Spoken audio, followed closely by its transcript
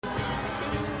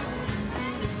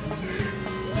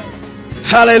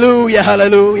Hallelujah,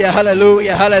 hallelujah,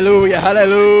 hallelujah, hallelujah,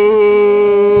 hallelujah.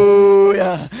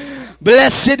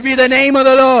 Blessed be the name of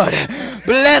the Lord.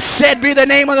 Blessed be the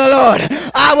name of the Lord.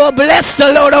 I will bless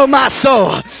the Lord, oh my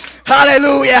soul.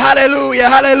 Hallelujah, hallelujah,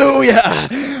 hallelujah.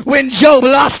 When Job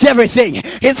lost everything,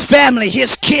 his family,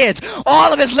 his kids,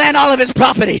 all of his land, all of his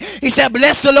property, he said,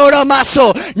 bless the Lord, oh my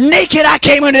soul. Naked I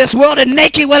came into this world and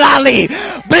naked will I leave.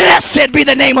 Blessed be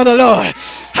the name of the Lord.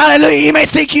 Hallelujah. You may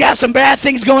think you have some bad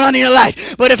things going on in your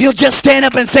life, but if you'll just stand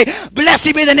up and say,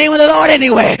 blessed be the name of the Lord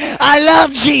anyway. I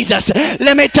love Jesus.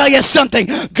 Let me tell you something.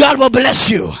 God will bless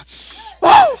you.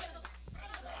 Woo!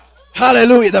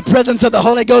 Hallelujah. The presence of the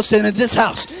Holy Ghost is in this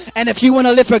house. And if you want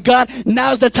to live for God,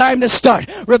 now's the time to start.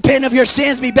 Repent of your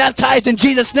sins, be baptized in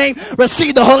Jesus' name,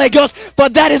 receive the Holy Ghost, for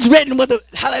that is written with the,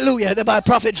 hallelujah, by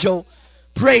Prophet Joel.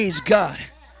 Praise God.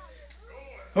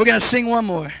 We're going to sing one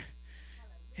more.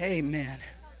 Amen.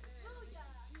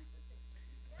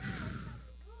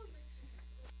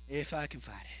 If I can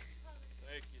find it.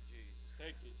 Thank you, Jesus.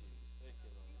 Thank you, Jesus. Thank you,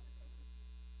 Lord.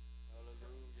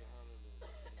 Hallelujah, hallelujah.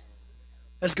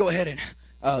 Let's go ahead and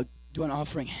do an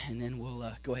offering, and then we'll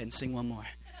go ahead and sing one more.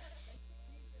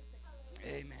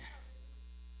 Amen.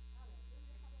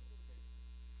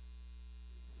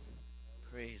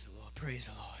 Praise the Lord. Praise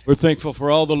the Lord. We're thankful for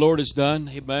all the Lord has done.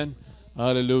 Amen.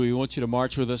 Hallelujah. We want you to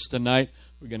march with us tonight.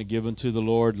 We're going to give unto the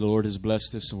Lord. The Lord has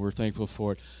blessed us, and we're thankful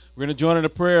for it. We're going to join in a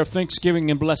prayer of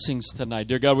thanksgiving and blessings tonight.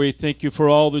 Dear God, we thank you for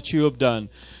all that you have done.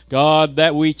 God,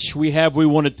 that which we have, we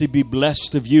want it to be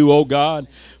blessed of you, oh God.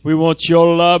 We want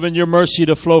your love and your mercy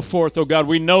to flow forth, oh God.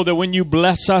 We know that when you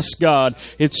bless us, God,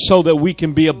 it's so that we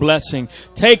can be a blessing.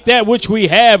 Take that which we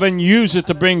have and use it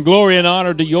to bring glory and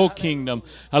honor to your kingdom.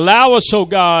 Allow us, oh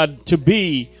God, to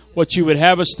be what you would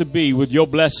have us to be with your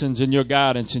blessings and your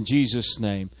guidance in Jesus'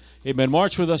 name. Amen.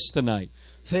 March with us tonight.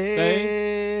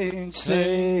 Thanks,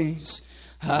 thanks,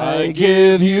 I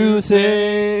give you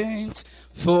thanks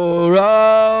for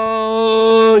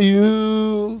all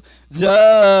you've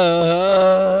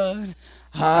done.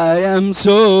 I am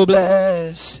so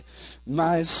blessed,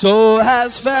 my soul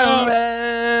has found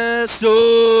rest,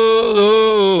 oh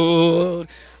Lord.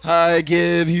 I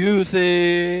give you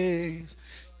thanks,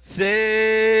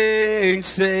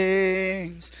 thanks,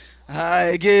 thanks,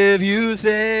 I give you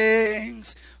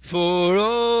thanks for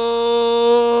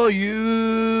all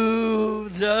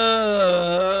you've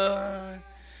done.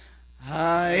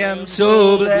 I am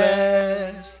so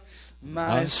blessed,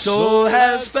 my soul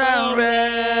has found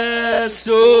rest,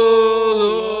 oh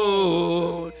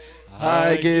Lord.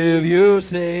 I give you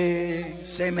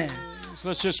thanks. Amen. So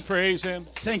let's just praise him.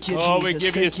 Thank you, Jesus. Oh, we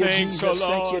give you thanks, oh Lord.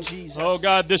 Thank you, Jesus. Oh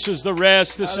God, this is the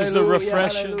rest. This is the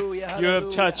refreshing. Hallelujah, You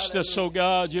have touched us, oh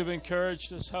God. You've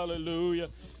encouraged us. Hallelujah.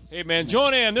 Amen.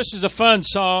 Join in. This is a fun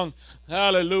song.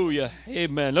 Hallelujah.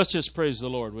 Amen. Let's just praise the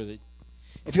Lord with it.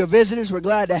 If you're visitors, we're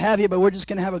glad to have you, but we're just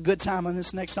going to have a good time on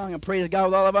this next song and praise God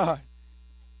with all of our heart.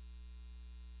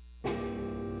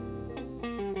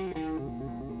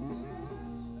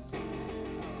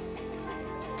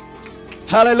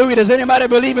 Hallelujah. Does anybody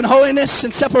believe in holiness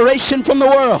and separation from the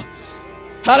world?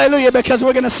 Hallelujah, because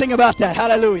we're going to sing about that.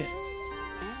 Hallelujah.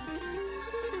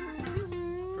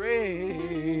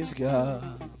 Praise God.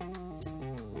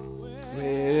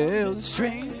 Well, this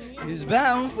train is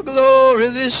bound for glory.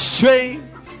 This train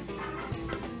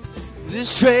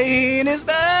is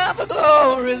bound for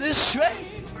glory. This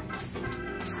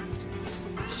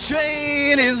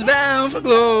train is bound for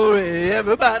glory.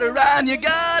 Everybody around, you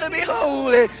gotta be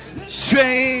holy. This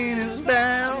train is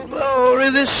bound for glory.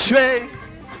 This train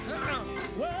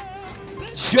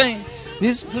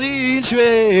is clean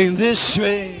train. This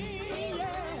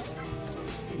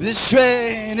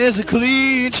train is a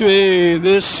clean train.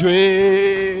 This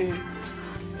train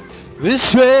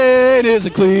is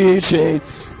a clean train.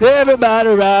 Everybody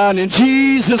around in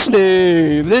Jesus'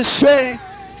 name. This train,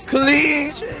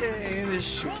 clean train.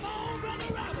 This train.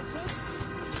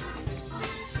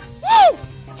 Woo!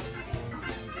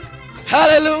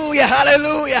 Hallelujah,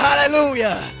 hallelujah,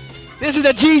 hallelujah. This is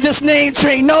a Jesus name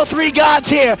train. No three gods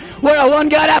here. We're a one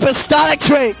God apostolic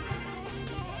train.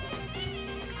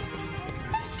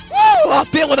 Woo! All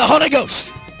filled with the Holy Ghost.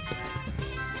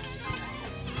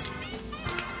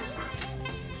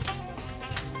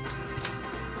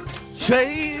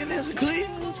 Train is a clean,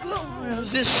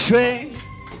 glorious. This train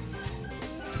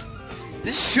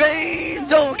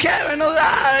don't carry no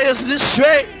liars. This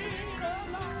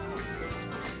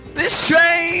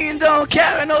train don't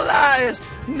carry no liars.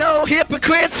 No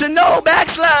hypocrites and no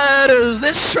backsliders.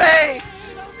 This train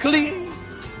clean.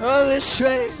 Oh, this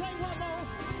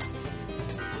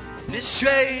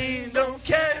train don't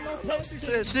carry no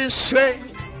hypocrites. This train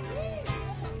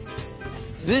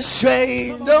This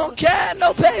train don't carry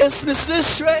no passengers.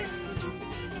 This train.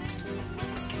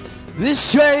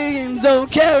 This train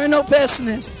don't carry no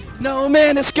passengers. No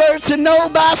miniskirts and no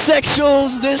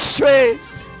bisexuals. This train,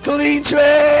 clean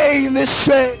train. This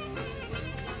train.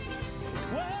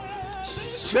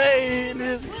 This train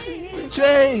is a clean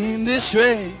train. This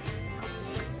train.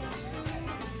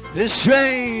 This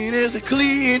train is a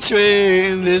clean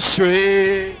train. This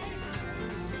train.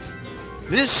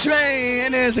 This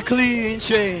train is a clean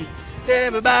train.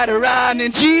 Everybody riding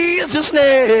in Jesus'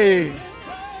 name.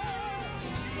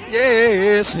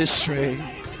 Yes, this train.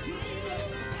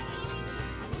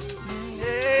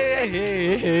 Yeah.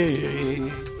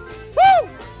 Woo!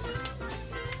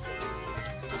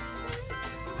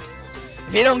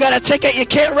 If you don't got a ticket, you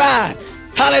can't ride.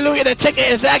 Hallelujah. The ticket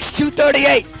is Acts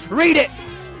 2:38. Read it.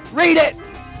 Read it.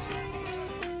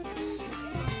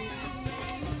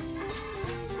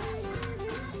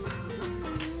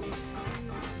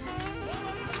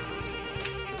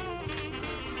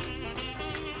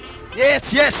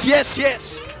 Yes, yes, yes,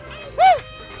 yes. Woo!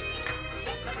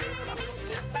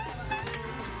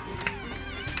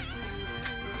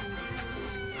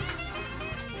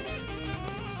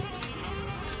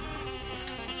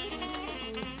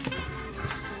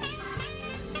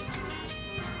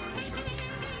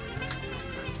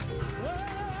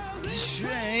 This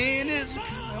train is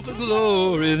bound for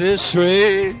glory. This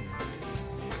train.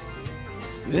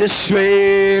 This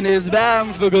train is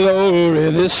bound for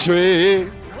glory. This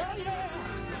train.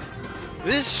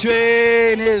 This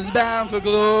train is bound for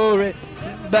glory.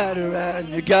 Everybody ride,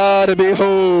 you gotta be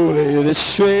holy.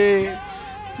 This train,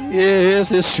 yes,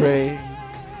 this train.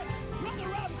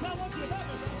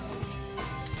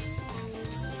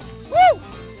 Woo!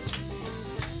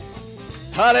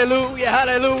 Hallelujah,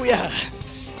 hallelujah.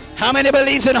 How many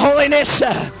believes in holiness?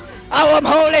 I'm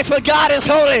holy for God is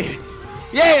holy.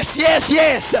 Yes, yes,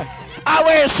 yes. I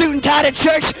wear a suit and tie to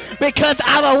church because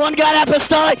I'm a one God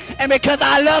apostolic and because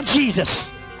I love Jesus.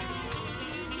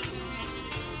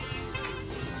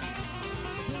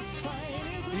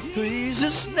 In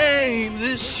Jesus' name,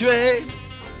 this train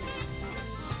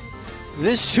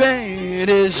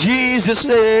is Jesus'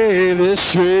 name.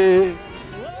 This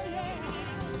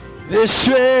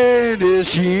train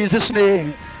is Jesus'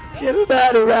 name.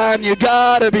 Everybody around you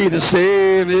gotta be the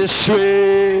same. This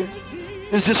train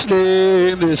is His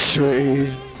name. This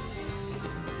train.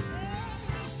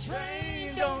 This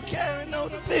train don't carry no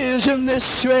division.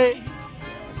 This train.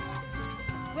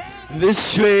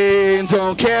 This train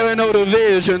don't carry no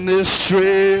division. This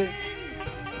train.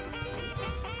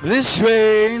 This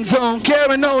train don't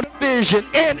carry no division.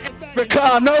 In every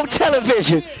car, no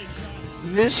television.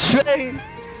 This train,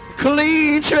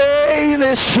 clean train.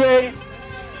 This train.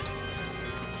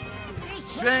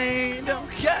 This train don't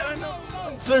carry no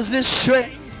loafers. This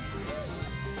train.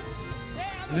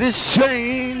 This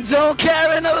train don't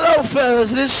carry no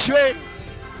loafers. This train.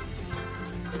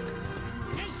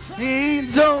 He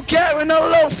don't carry no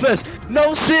loafers,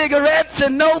 no cigarettes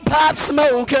and no pot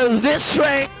smokers. This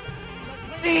train,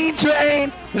 clean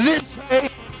train, this train.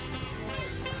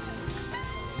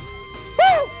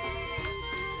 Woo!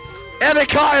 Every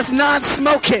car is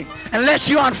non-smoking unless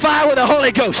you're on fire with the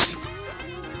Holy Ghost.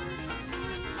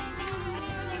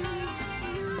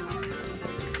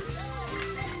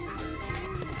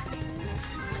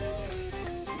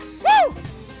 Woo!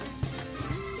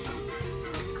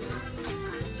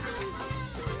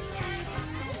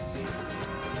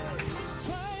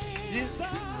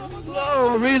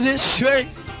 Glory, this train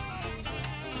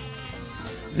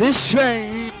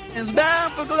is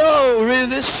bound for glory.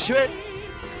 This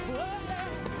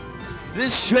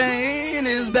train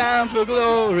is bound for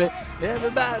glory.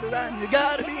 Everybody around you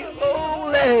gotta be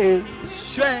holy.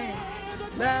 This train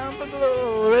bound for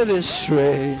glory. This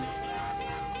train.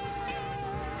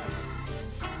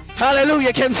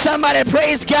 Hallelujah. Can somebody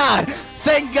praise God?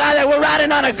 Thank God that we're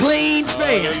riding on a clean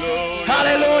train.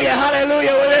 Hallelujah,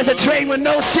 hallelujah. Where there's a train with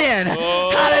no sin.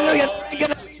 Hallelujah.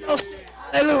 No sin.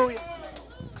 Hallelujah.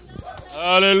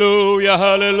 Hallelujah,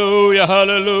 hallelujah,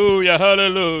 hallelujah,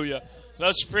 hallelujah.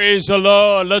 Let's praise the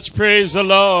Lord. Let's praise the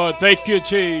Lord. Thank you,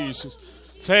 Jesus.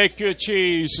 Thank you,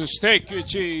 Jesus. Thank you,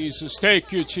 Jesus.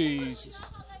 Thank you, Jesus.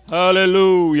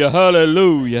 Hallelujah,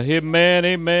 hallelujah. Amen,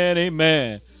 amen,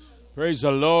 amen. Praise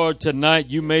the Lord. Tonight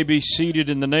you may be seated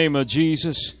in the name of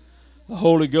Jesus. The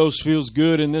Holy Ghost feels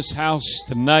good in this house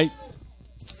tonight.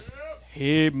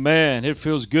 Amen. It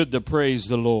feels good to praise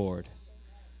the Lord.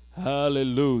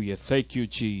 Hallelujah. Thank you,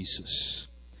 Jesus.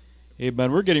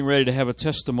 Amen. We're getting ready to have a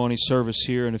testimony service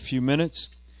here in a few minutes.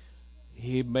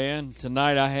 Amen.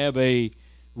 Tonight I have a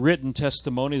written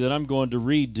testimony that I'm going to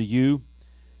read to you.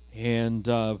 And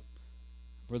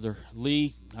Brother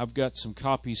Lee, I've got some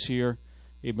copies here.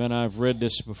 Amen. I've read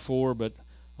this before, but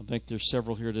I think there's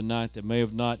several here tonight that may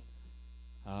have not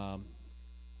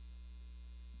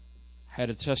had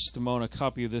a testimony, a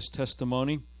copy of this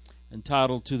testimony,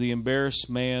 entitled "To the Embarrassed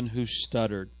Man Who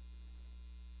Stuttered."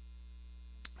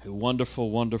 A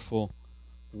wonderful, wonderful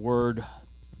word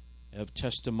of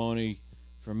testimony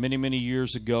from many, many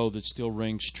years ago that still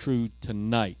rings true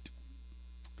tonight.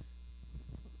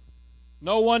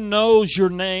 No one knows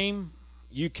your name.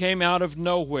 You came out of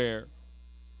nowhere.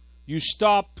 You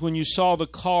stopped when you saw the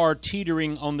car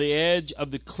teetering on the edge of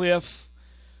the cliff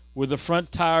with the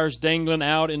front tires dangling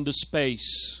out into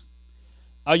space.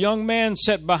 A young man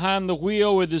sat behind the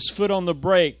wheel with his foot on the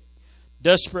brake,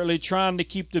 desperately trying to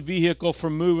keep the vehicle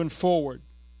from moving forward.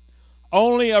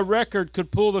 Only a record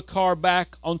could pull the car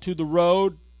back onto the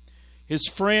road. His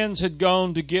friends had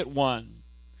gone to get one.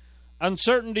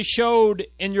 Uncertainty showed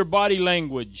in your body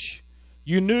language.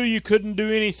 You knew you couldn't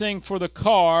do anything for the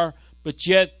car, but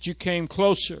yet you came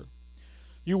closer.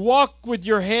 You walked with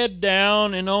your head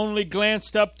down and only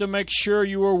glanced up to make sure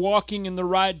you were walking in the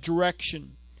right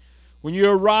direction. When you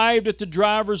arrived at the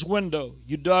driver's window,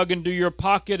 you dug into your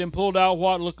pocket and pulled out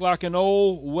what looked like an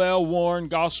old, well-worn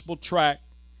gospel tract.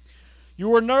 You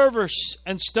were nervous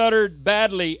and stuttered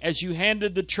badly as you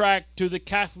handed the tract to the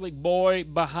Catholic boy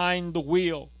behind the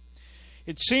wheel.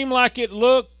 It seemed like it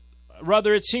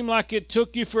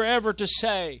took you forever to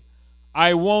say,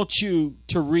 "I want you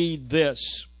to read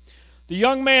this." The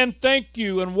young man thanked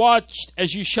you and watched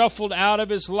as you shuffled out of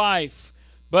his life,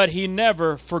 but he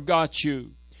never forgot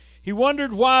you. He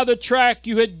wondered why the tract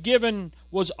you had given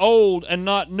was old and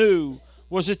not new.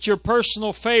 Was it your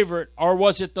personal favorite, or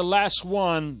was it the last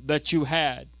one that you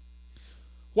had?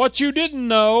 What you didn't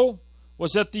know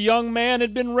was that the young man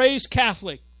had been raised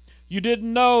Catholic. You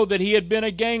didn't know that he had been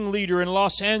a gang leader in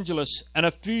Los Angeles and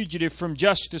a fugitive from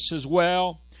justice as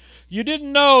well. You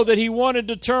didn't know that he wanted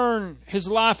to turn his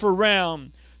life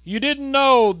around. You didn't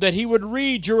know that he would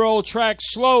read your old tract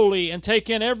slowly and take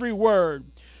in every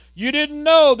word. You didn't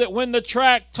know that when the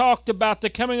tract talked about the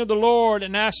coming of the Lord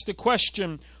and asked the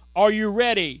question, "Are you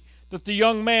ready?" that the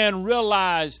young man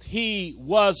realized he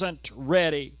wasn't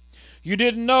ready. You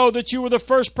didn't know that you were the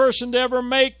first person to ever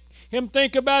make him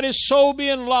think about his soul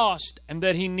being lost and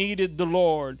that he needed the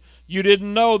Lord. You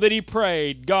didn't know that he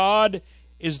prayed, "God,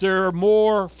 is there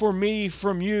more for me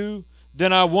from you?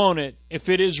 Then I want it. If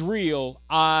it is real,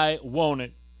 I want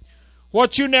it."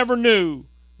 What you never knew,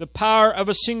 the power of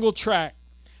a single tract.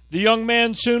 The young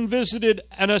man soon visited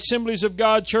an Assemblies of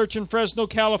God church in Fresno,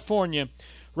 California.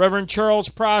 Reverend Charles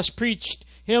Price preached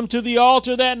him to the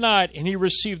altar that night, and he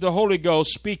received the Holy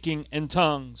Ghost speaking in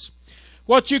tongues.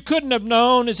 What you couldn't have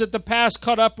known is that the past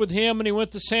caught up with him and he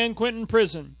went to San Quentin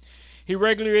prison. He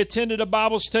regularly attended a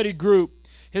Bible study group.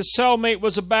 His cellmate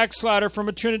was a backslider from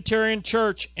a Trinitarian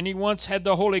church, and he once had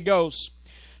the Holy Ghost.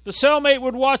 The cellmate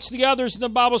would watch the others in the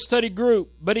Bible study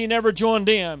group, but he never joined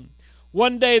in.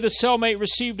 One day the cellmate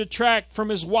received a tract from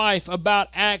his wife about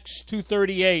Acts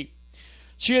 2:38.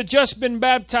 She had just been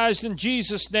baptized in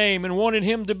Jesus' name and wanted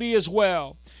him to be as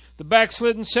well. The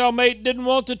backslidden cellmate didn't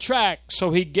want the tract,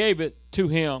 so he gave it to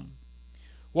him.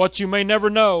 What you may never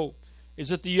know is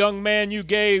that the young man you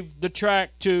gave the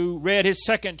tract to read his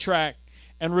second tract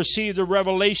and received the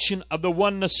revelation of the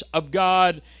oneness of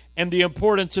God and the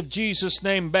importance of Jesus'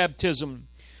 name baptism,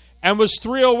 and was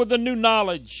thrilled with the new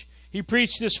knowledge. He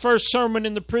preached his first sermon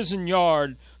in the prison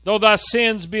yard. "Though thy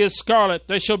sins be as scarlet,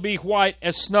 they shall be white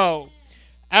as snow."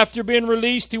 After being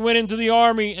released, he went into the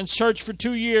army and searched for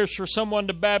 2 years for someone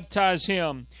to baptize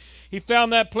him. He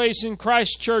found that place in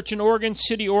Christ Church in Oregon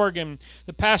City, Oregon.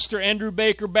 The pastor, Andrew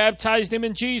Baker, baptized him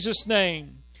in Jesus'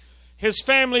 name. His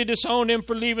family disowned him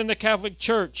for leaving the Catholic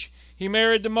Church. He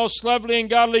married the most lovely and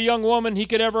godly young woman he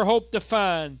could ever hope to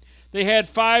find. They had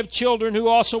 5 children who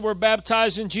also were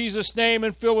baptized in Jesus' name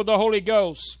and filled with the Holy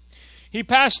Ghost. He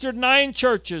pastored 9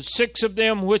 churches, 6 of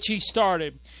them which he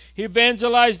started. He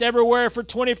evangelized everywhere for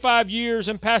 25 years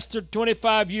and pastored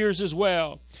 25 years as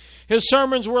well. His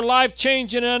sermons were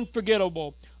life-changing and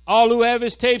unforgettable. All who have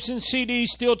his tapes and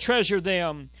CDs still treasure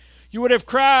them. You would have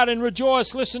cried and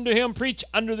rejoiced listening to him preach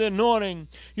under the anointing.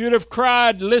 You would have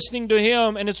cried listening to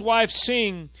him and his wife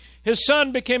sing. His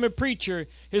son became a preacher.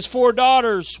 His 4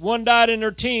 daughters, one died in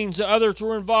her teens, the others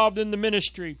were involved in the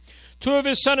ministry. 2 of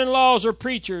his son-in-laws are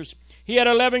preachers. He had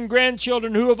 11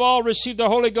 grandchildren who have all received the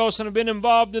Holy Ghost and have been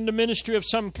involved in the ministry of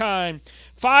some kind.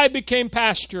 5 became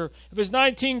pastor. Of his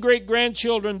 19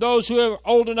 great-grandchildren, those who are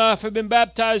old enough have been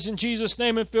baptized in Jesus'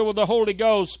 name and filled with the Holy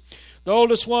Ghost. The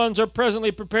oldest ones are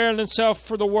presently preparing themselves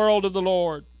for the world of the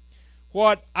Lord.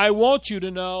 What I want you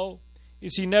to know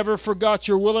He never forgot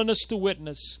your willingness to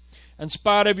witness. In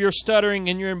spite of your stuttering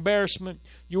and your embarrassment,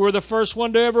 you were the first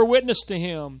one to ever witness to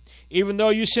him, even though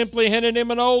you simply handed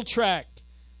him an old tract.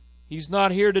 He's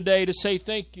not here today to say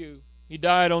thank you. He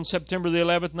died on September the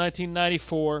 11th,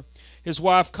 1994. His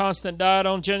wife, Constance, died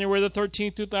on January the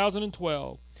 13th,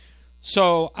 2012.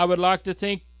 So I would like to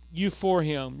thank you for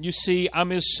him. You see,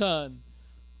 I'm his son,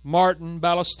 Martin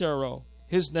Ballestero.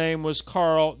 His name was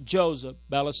Carl Joseph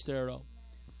Ballestero.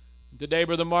 Today,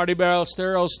 Brother Marty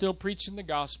Ballestero is still preaching the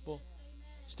gospel,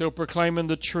 still proclaiming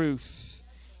the truth,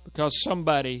 because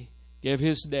somebody gave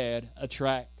his dad a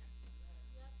tract.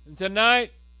 And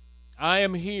tonight, I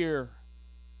am here,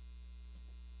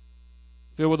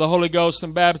 filled with the Holy Ghost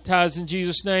and baptized in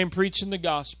Jesus' name, preaching the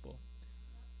gospel.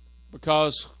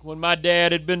 Because when my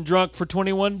dad had been drunk for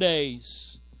 21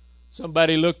 days,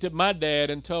 somebody looked at my dad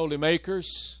and told him,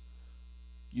 Akers,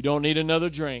 you don't need another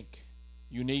drink.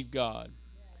 You need God.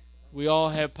 We all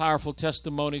have powerful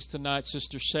testimonies tonight.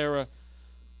 Sister Sarah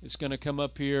is going to come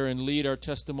up here and lead our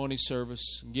testimony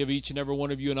service and give each and every one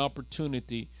of you an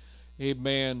opportunity,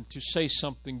 amen, to say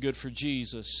something good for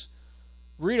Jesus.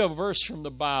 Read a verse from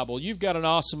the Bible. You've got an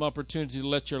awesome opportunity to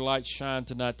let your light shine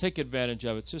tonight. Take advantage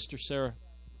of it. Sister Sarah.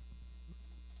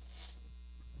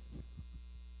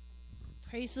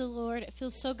 Praise the Lord. It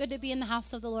feels so good to be in the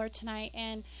house of the Lord tonight.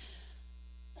 And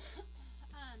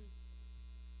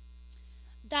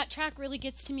that track really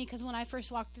gets to me because when I first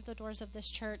walked through the doors of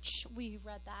this church, we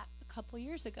read that a couple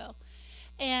years ago.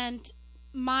 And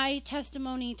my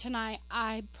testimony tonight,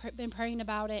 I've been praying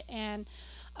about it, and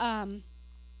I'm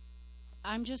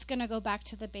just going to go back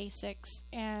to the basics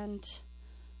and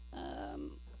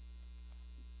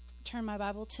turn my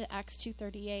Bible to Acts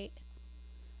 2:38.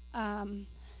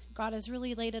 God has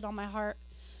really laid it on my heart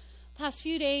the past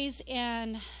few days,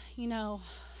 and,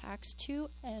 Acts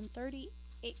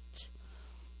 2:38.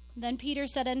 Then Peter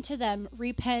said unto them,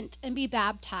 Repent and be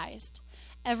baptized,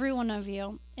 every one of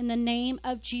you, in the name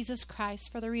of Jesus Christ,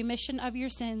 for the remission of your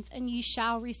sins, and ye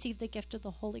shall receive the gift of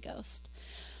the Holy Ghost.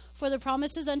 For the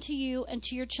promise is unto you, and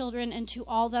to your children, and to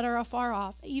all that are afar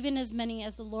off, even as many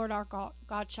as the Lord our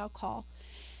God shall call.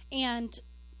 And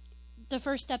the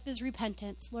first step is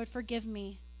repentance. Lord, forgive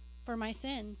me for my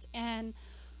sins. And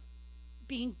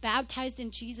being baptized in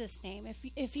Jesus' name.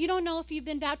 If you don't know if you've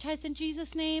been baptized in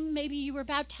Jesus' name, maybe you were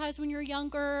baptized when you were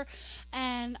younger,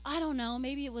 and I don't know,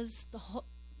 maybe it was the whole,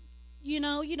 you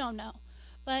don't know.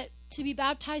 But to be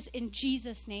baptized in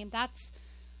Jesus' name, the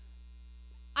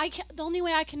only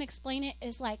way I can explain it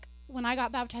is like when I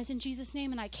got baptized in Jesus'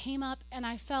 name and I came up and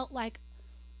I felt like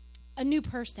a new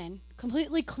person,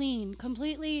 completely clean,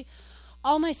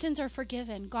 all my sins are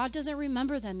forgiven. God doesn't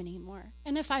remember them anymore.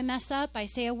 And if I mess up, I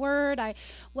say a word,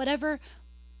 whatever,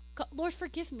 God, Lord,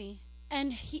 forgive me.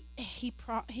 And he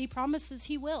promises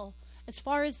he will. As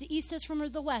far as the east is from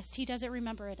the west, he doesn't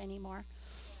remember it anymore.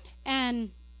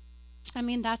 And I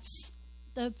mean, that's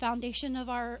the foundation of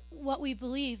what we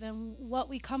believe and what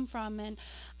we come from. And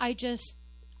I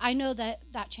know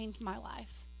that changed my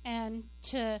life. And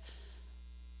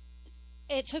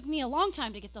it took me a long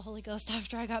time to get the Holy Ghost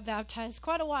after I got baptized,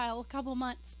 quite a while, a couple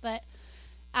months, but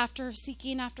after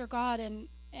seeking after God, and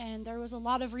there was a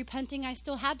lot of repenting I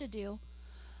still had to do.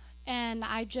 And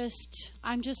I'm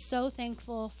just so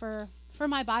thankful for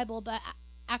my Bible. But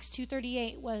Acts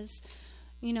 2:38 was,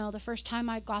 the first time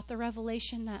I got the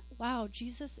revelation that, wow,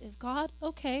 Jesus is God.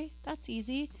 Okay, that's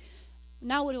easy.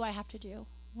 Now what do I have to do?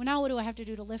 Well, now what do I have to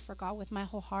do to live for God with my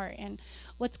whole heart? And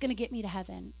what's going to get me to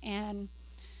heaven? And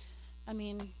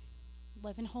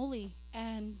living holy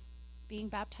and being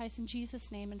baptized in Jesus'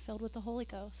 name and filled with the Holy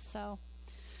Ghost. So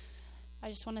I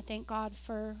just want to thank God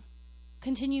for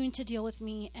continuing to deal with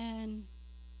me. And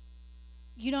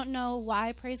you don't know why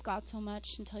I praise God so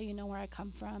much until you know where I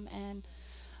come from. And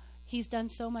he's done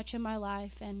so much in my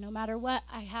life. And no matter what,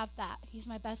 I have that. He's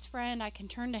my best friend. I can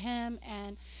turn to him,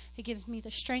 and he gives me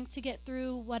the strength to get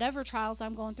through whatever trials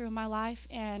I'm going through in my life.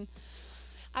 And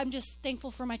I'm just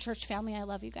thankful for my church family. I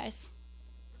love you guys.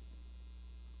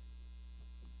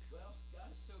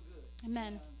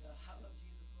 Amen. And I love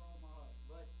Jesus with all my heart.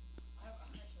 But I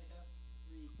actually have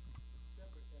three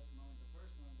separate testimonies. The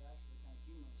first one is actually kind of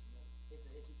humorous, but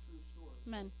it's a true story.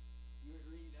 Amen. So you would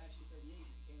read Acts 2:38 if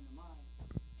it came to mind.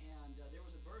 And there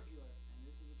was a burglar, and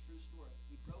this is a true story.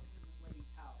 He broke into this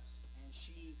lady's house, and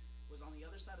she was on the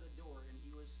other side of the door, and he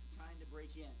was trying to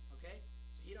break in, okay?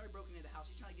 So he'd already broken into the house.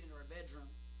 He's trying to get into her bedroom.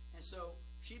 And so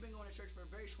she'd been going to church for a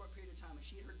very short period of time, and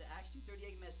she had heard the Acts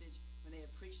 2:38 message when they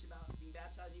had preached about being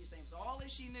baptized in Jesus' name. So all that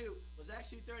she knew was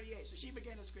Acts 2:38. So she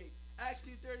began to scream, Acts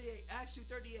 2:38, Acts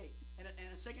 2:38. And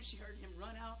in a second she heard him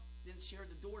run out. Then she heard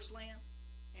the door slam.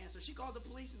 And so she called the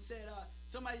police and said,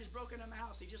 somebody just broke into my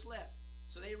house. He just left.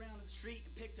 So they ran to the street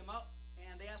and picked him up.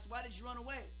 And they asked, why did you run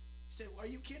away? He said, well, are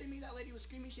you kidding me? That lady was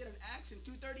screaming. She had an axe and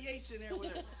 238s in there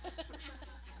with her.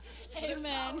 Amen. There's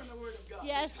power in the Word of God.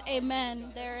 Yes,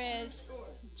 amen. There That's is. a true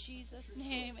story. In Jesus' True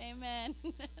name, story. amen.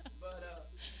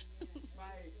 But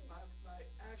my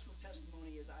actual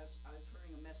testimony is I was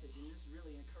hearing a message, and this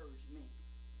really encouraged me.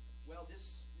 Well,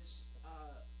 this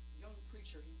young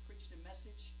preacher, he preached a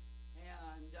message,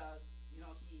 and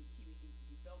he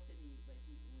felt it.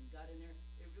 When he got in there,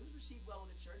 it was received well in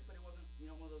the church, but it wasn't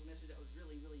one of those messages that was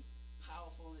really, really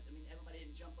powerful. I mean, everybody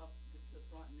didn't jump up to the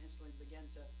front and instantly begin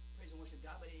to praise and worship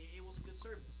God, but it was a good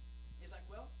service. He's like,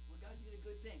 well, guys, you did a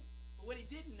good thing. But what he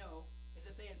didn't know is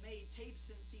that they had made tapes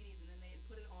and CDs, and then they had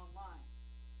put it online.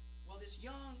 Well, this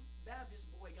young Baptist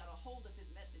boy got a hold of his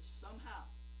message somehow,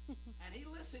 and he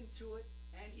listened to it,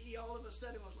 and he all of a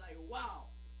sudden was like, wow.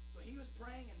 So he was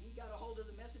praying, and he got a hold of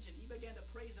the message, and he began to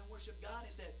praise and worship God,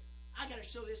 and said, I got to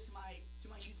show this to my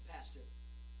youth pastor.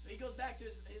 So he goes back to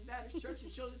his Baptist church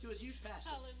and shows it to his youth pastor.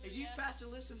 Hallelujah. His youth pastor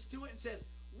listens to it and says,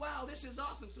 wow, this is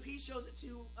awesome. So he shows it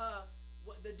to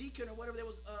the deacon or whatever that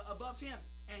was above him,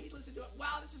 and he listened to it.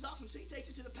 Wow, this is awesome. So he takes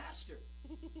it to the pastor.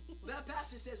 Well, that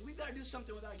pastor says, we've got to do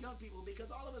something with our young people, because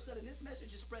all of a sudden this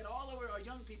message is spread all over our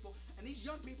young people, and these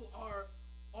young people are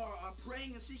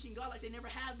praying and seeking God like they never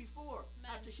have before.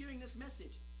 Amen. After hearing this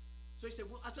message. So he said,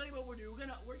 well, I'll tell you what we're doing.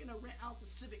 We're gonna rent out the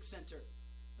Civic Center.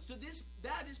 So this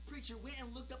Baptist preacher went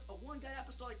and looked up a one-guy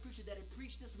apostolic preacher that had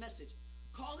preached this message,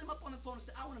 called him up on the phone and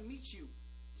said, I want to meet you.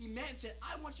 He met and said,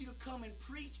 I want you to come and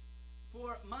preach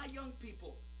for my young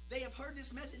people. They have heard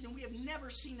this message, and we have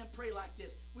never seen them pray like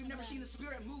this. We've never seen the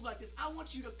Spirit move like this. I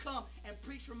want you to come and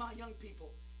preach for my young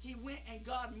people. He went, and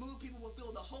God moved. People were filled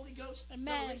with the Holy Ghost.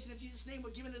 Amen. Revelation of Jesus' name were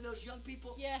given to those young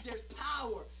people. Yeah. There's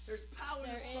power. There's power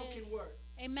in the spoken word.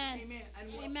 Amen. Amen.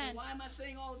 And Amen. why am I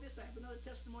saying all of this? I have another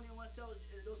testimony I want to tell. It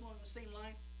goes along the same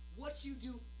line. What you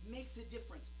do makes a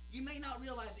difference. You may not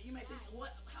realize it. You may think,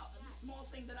 how this small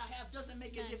thing that I have doesn't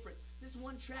make a difference. This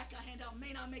one track I hand out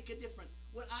may not make a difference.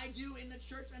 What I do in the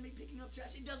church, I mean, picking up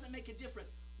trash, it doesn't make a difference.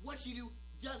 What you do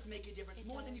does make a difference,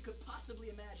 more than you could possibly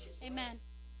imagine. Amen.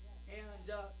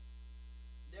 And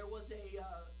there was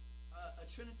a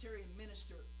Trinitarian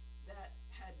minister that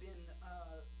had been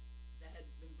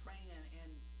praying,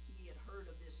 and he had heard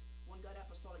of this one God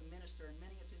apostolic minister, and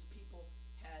many of his people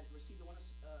had received the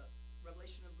oneness,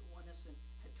 revelation of the oneness, and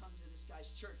had come to this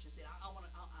guy's church and said, I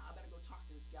better go talk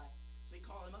to this guy. So he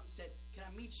called him up and said, can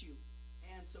I meet you?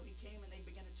 And so he came, and they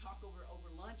began to talk over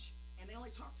lunch, and they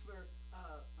only talked for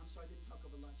they didn't talk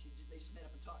over lunch. They just met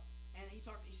up and talked. And he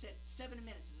said 7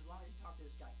 minutes is as long as he talked to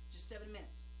this guy. Just 7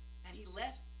 minutes. And he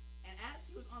left, and as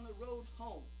he was on the road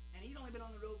home, and he'd only been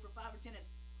on the road for 5 or 10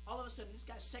 minutes, all of a sudden this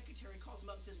guy's secretary calls him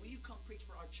up and says, will you come preach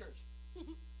for our church?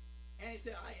 And he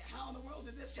said, how in the world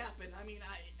did this happen? I mean,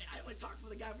 I only talked for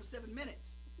the guy for 7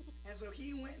 minutes. And so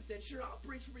he went and said, sure, I'll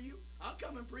preach for you. I'll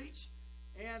come and preach.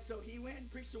 And so he went and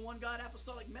preached the one God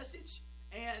apostolic message,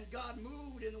 and God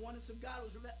moved, and the oneness of God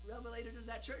was revelated into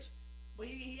that church. But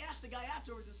he asked the guy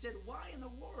afterwards and said, why in the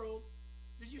world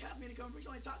did you have me to come and preach? I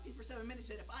only talked to you for 7 minutes.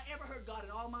 He said, if I ever heard God in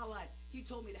all my life, he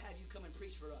told me to have you come and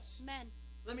preach for us. Amen.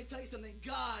 Let me tell you something.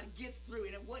 God gets through.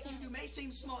 And what you do may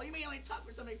seem small. You may only talk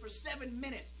for somebody for 7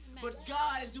 minutes. Amen. But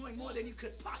God is doing more than you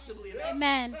could possibly imagine.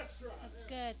 Amen. That's right. That's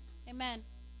good. Amen.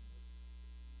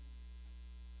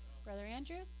 Brother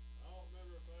Andrew? I don't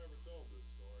remember if I ever told this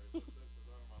story, but since we're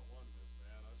talking about oneness,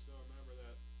 man, I still remember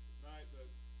that night that,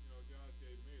 God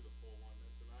gave me the full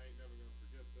oneness, and I ain't never going to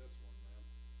forget this one, man.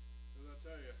 Because I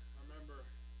tell you, I remember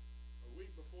a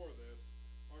week before this,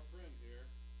 our friend here,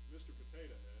 Mr.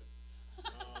 Potato Head,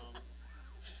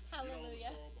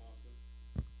 Hallelujah. Boston,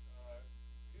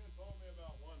 he had told me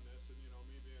about oneness, and,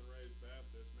 me being raised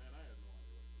Baptist, man, I had no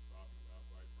idea what he was talking about,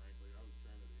 quite frankly. I was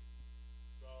Trinity.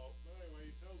 So, but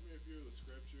anyway, he tells me a few of the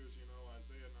scriptures,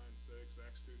 Isaiah 9:6,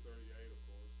 Acts 2:38, of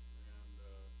course, and,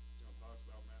 talks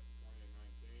about Matthew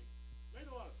 28:19. Made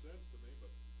a lot of sense to me, but,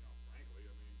 frankly,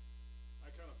 I mean, I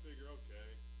kind of figure,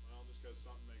 okay, well, just because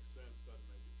something makes sense doesn't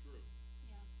make it true.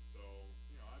 Yeah. So,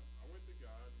 I went to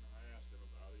God, and I asked him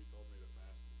about it. He told me to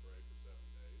fast and pray for 7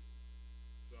 days.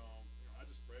 So, I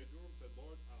just prayed to him, said,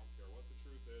 Lord, I don't care what the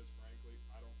truth is, frankly.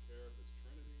 I don't care if it's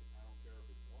Trinity. I don't care if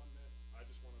it's oneness. I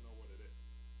just want to know what it is.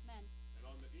 Amen. And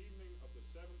on the evening of the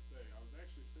 7th day, I was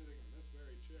actually sitting in this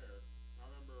very chair. I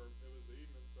remember it was the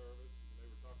evening service, and they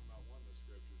were talking about oneness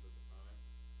scriptures at the time.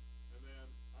 And then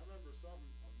I remember something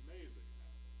amazing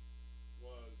happened.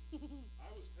 Was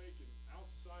I was taken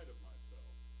outside of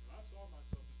myself, and I saw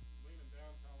myself just leaning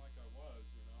down kind of like I was,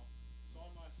 saw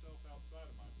myself outside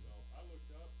of myself. I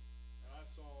looked up, and I I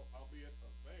saw, albeit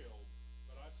veiled,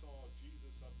 but I saw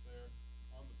Jesus up there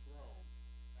on the throne.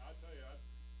 Now, I tell you,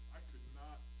 I could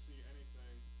not see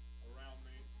anything around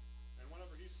me. And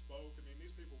whenever he spoke, I mean,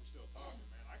 these people were still talking,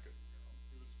 man. I couldn't hear him.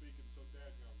 He was speaking so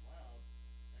dadgum loud.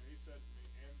 And he said to me,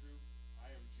 Andrew,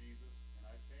 I am Jesus, and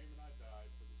I came and I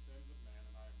died for the sins of man,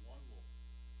 and I am one Lord.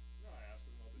 You know, I asked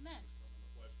him, well, did Amen. Jesus come in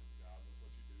the flesh from God? That's what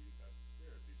you do. You test the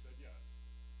spirits. He said, yes.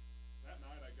 That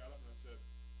night, I got up and I said,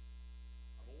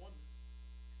 I'm a oneness.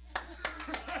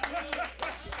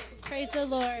 Praise the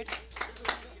Lord.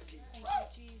 Thank you,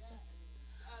 Jesus.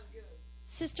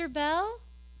 Sister Belle?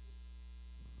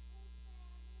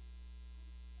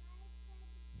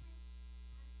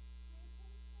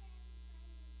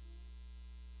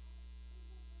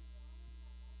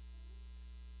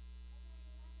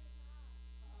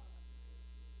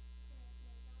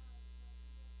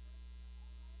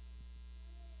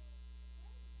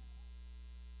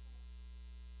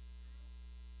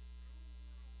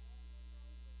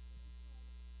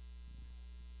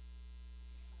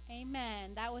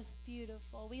 Amen. That was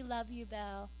beautiful. We love you,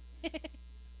 Belle.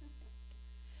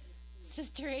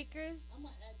 Sister Akers? I'm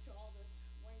going to add to all this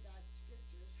one God's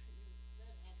scriptures. You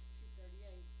read Acts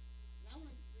 2:38. And I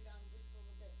want to read on just a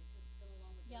little bit because it's going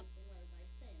along with Yep. everything what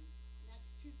everybody's saying. In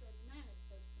Acts 2:39 it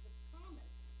says, for the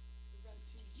promise is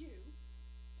unto you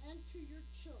and to your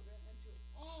children and to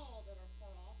all that are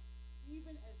far off,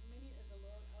 even as many as the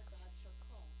Lord our God shall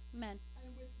call. Amen.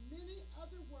 And with many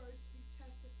other words he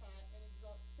testified and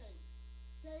exalt, saying,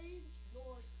 save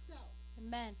yourself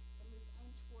Amen. from this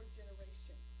untoward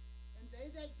generation. And they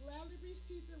that gladly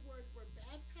received the word were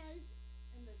baptized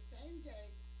in the same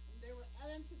day, and there were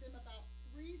added unto them about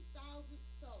 3,000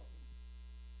 souls.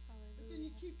 But then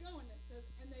you Hallelujah. keep going, it says,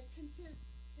 and they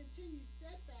continue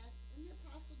steadfast in the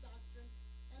apostle doctrine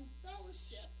and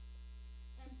fellowship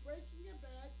and breaking of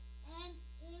bread and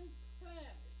in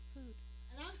prayers. Food.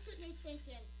 And I'm sitting there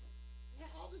thinking, yeah,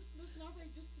 all this, listen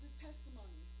already just to the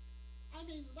testimonies. I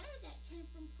mean, a lot of that came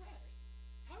from prayers.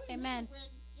 I Amen. remember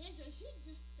when Andrew, he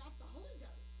just got the Holy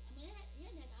Ghost. I mean, he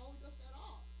hadn't had the Holy Ghost at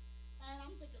all. And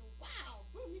I'm thinking, wow,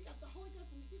 boom, he got the Holy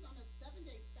Ghost and he's on a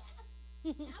 7-day fast.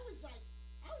 I was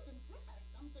impressed.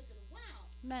 I'm thinking,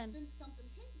 wow. Amen. Then something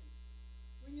hit me.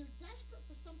 When you're desperate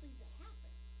for something to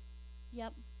happen,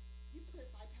 Yep. you put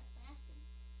it by fasting.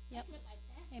 Yep. You put it by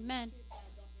fasting. Amen. See if God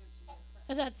don't answer your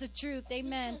prayer. That's the truth.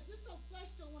 Amen. Because this old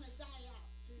flesh don't want to die out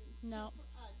No.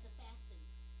 to fasting.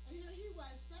 And here he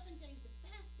was, 7 days of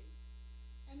fasting.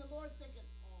 And the Lord thinking,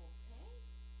 okay,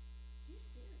 he's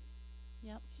serious.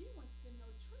 Yep. He wants to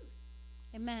know truth.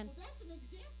 Amen. Well, that's an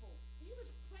example. He was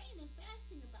praying and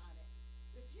fasting about it.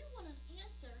 If you want an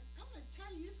answer, I'm going to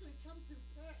tell you it's going to come through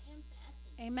prayer and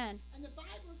fasting. Amen. And the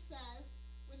Bible says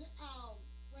when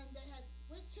they had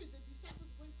the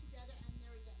disciples went together, and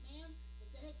there was that man that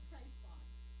they had prayed for,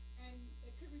 and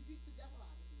they could rebuke the devil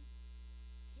out of him.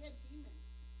 He had demons,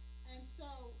 and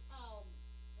so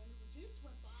when Jesus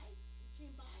went by, he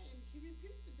came by and he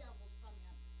rebuked the devils from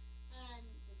him, and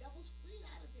the devils fled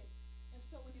out of him. And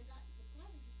so when he got to the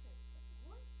Bible, he said,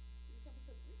 "Lord," the disciples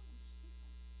said, "We don't understand.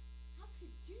 How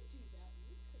could you do that? And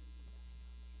we couldn't do that."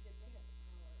 Yet they had the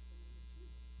power of the name of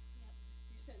Jesus. Yep.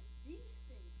 He said, "These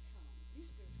things come. These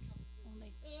spirits come through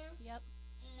Only. prayer Yep.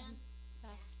 and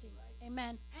Fasting. right?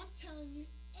 Amen. I'm telling you,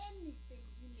 anything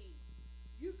you need,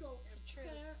 you go in It's the truth.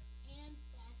 prayer and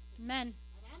fasting. Amen.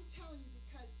 And I'm telling you,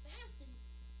 because fasting,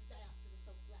 you die out to the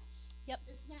soul flesh. Yep.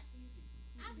 It's not easy.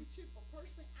 I'll be truthful.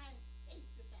 Personally, I hate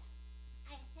to fast.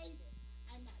 I hate it.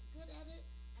 I'm not good at it.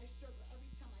 I struggle every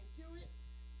time I do it.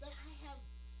 But I have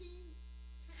seen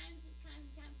times and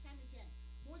time again,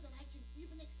 more than I can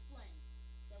even explain,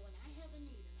 that when I have a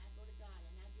need and I go to God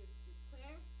and I do it through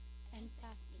prayer And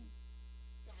fasting.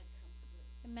 God comes through.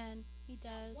 Amen. He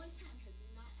does. One time have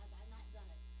I not done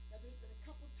it. Now there's been a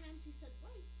couple times he said,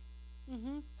 wait.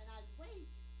 Mm-hmm. And I'd wait,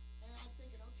 and I'm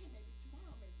thinking, okay, maybe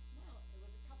tomorrow. It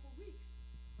was a couple weeks,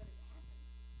 but it happened.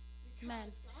 Because Amen.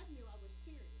 God knew I was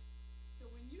serious. So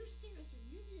when you're serious and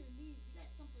you need a need, you got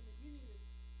something that you need to,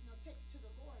 take it to the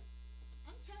Lord.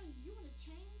 I'm telling you, you want to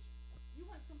change, you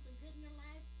want something good in your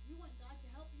life, you want God to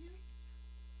help you,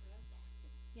 prayer and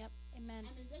fasting. Yep. Amen.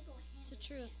 I mean, they go hand It's the in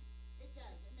truth. hand. It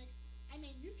does. It makes. I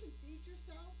mean, you can feed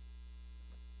yourself,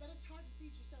 but it's hard to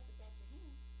feed yourself without your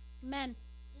hands. Amen.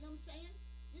 You know what I'm saying?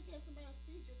 You tell somebody else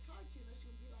feed you, it's hard to unless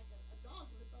you can be like a dog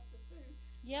and lift up the food.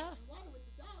 Yeah. And water with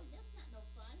the dog, that's not no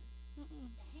fun. Mm-mm.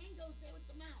 The hand goes there with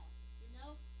the mouth.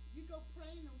 You go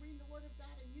praying and reading the Word of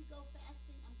God, and you go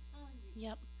fasting. I'm telling you,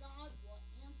 Yep. God will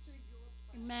answer your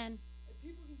prayer. Amen. If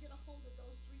people can get a hold of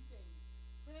those three things,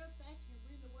 prayer, fasting, and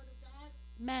reading the Word of God,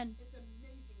 Amen. it's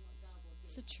amazing what God will do.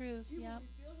 It's the truth. He will Yep.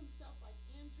 reveal himself like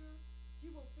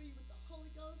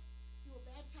Holy Ghost. He will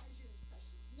baptize you in his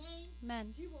precious name.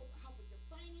 Amen. He will help with your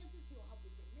finances. He will help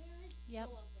with your marriage. Yep.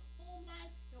 He'll help with your home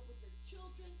life. Help with your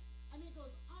children. I mean, it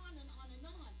goes on and on and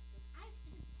on. Because I've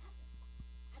seen it happen.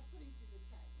 I put him through the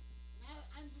test. And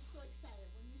I'm just so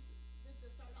excited. When you did the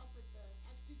start off with the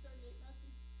Acts 2:38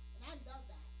 message, and I love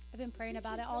that. I've been praying But you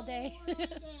about it keep all day. going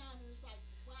on down, and it's like,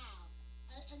 wow.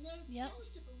 And they're Yep.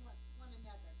 fellowshipping one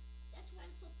another. That's why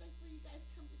I'm so thankful you guys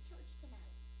come to church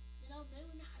tonight. You know, maybe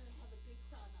we're not going to have a big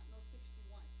crowd, not no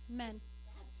 61. Amen.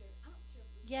 God's here. I don't care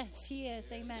if there's Yes, more. he is.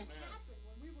 Amen. It happened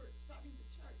when we were starting the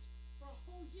church. For a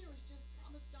whole year, it was just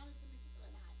Thomas, Jonathan,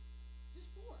 Michaela, and I.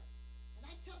 Just four. And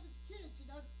I tell the kids, you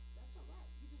know, that's all right.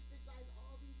 You just visualize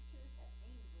all these chairs have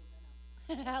angels in them.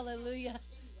 Hallelujah.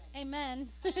 Anyway. Amen.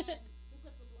 And look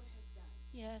what the Lord has done.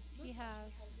 Yes, he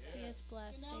has. He is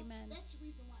blessed. You know, Amen. that's the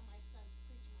reason why my sons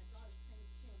preach, my daughters playing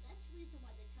the piano. That's the reason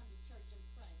why they come to church and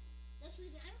pray. That's the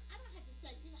reason. I don't have to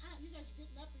say, you know, you guys are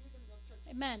getting up and you're going to go to church.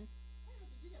 Amen. I don't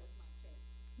have to do that with my kids.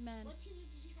 Amen. What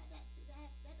teenagers you have that? See,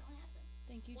 that don't happen.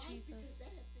 Thank you, Why? Jesus. Because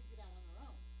they have figured out on their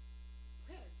own.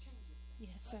 Prayer changes things.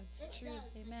 Yes, that's It true. does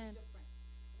Amen. make a difference.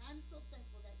 And I'm so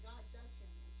thankful that God does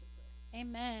hear and answer prayer.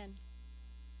 Amen.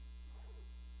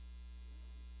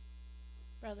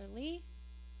 Brother Lee.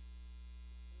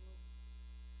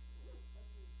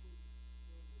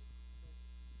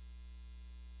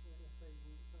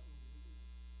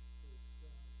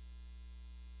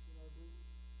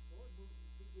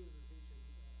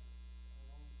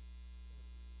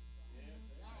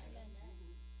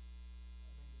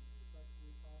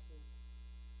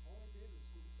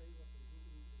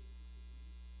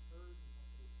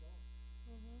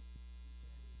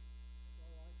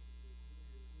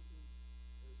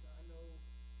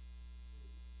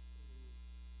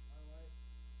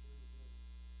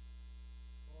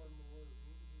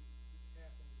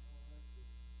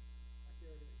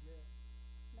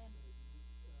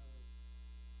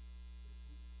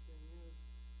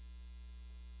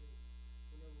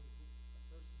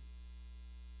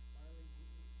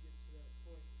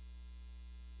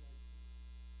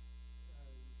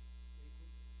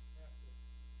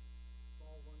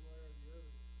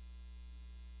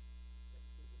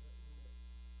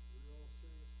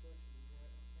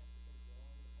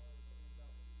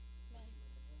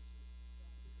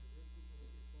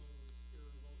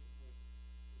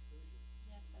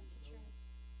 Yes, that's the truth.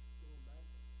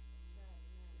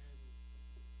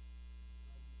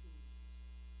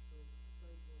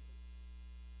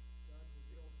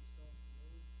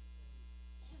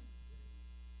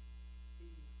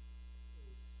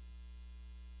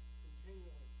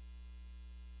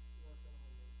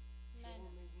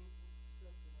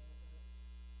 Amen.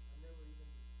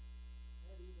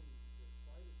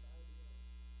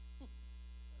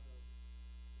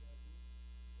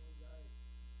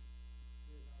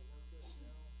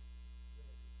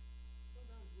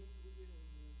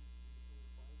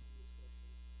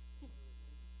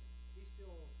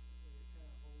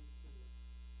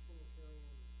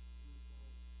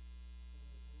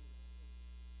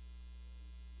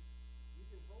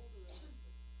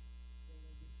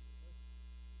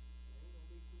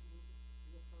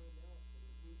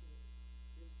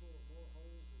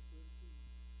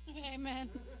 Amen.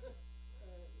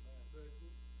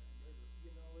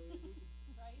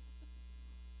 Right?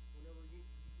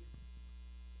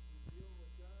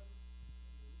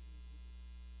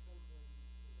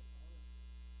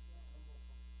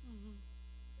 Mm-hmm.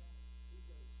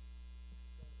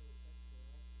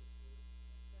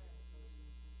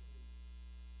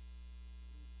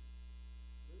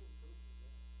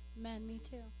 Amen. Me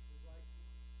too.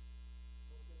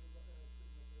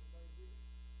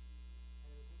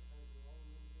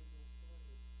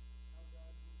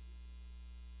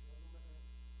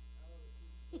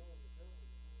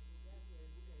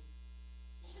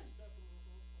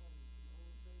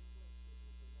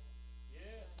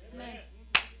 Amen.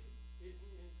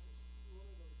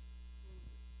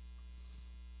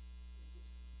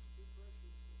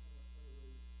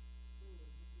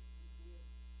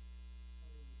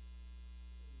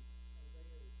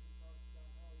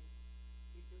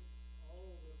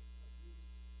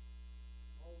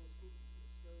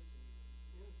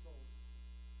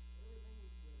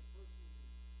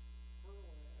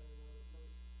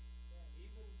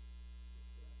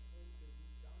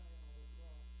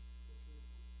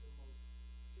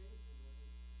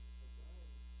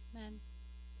 Amen.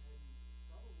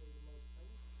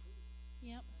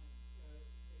 Yep.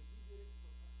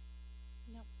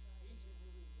 Yep.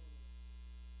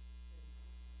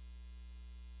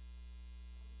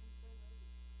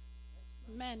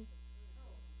 Amen.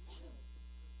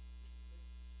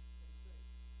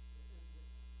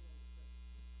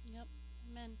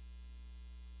 Amen.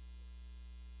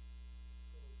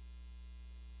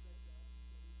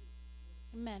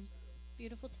 Amen.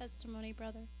 Beautiful testimony,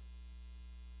 brother.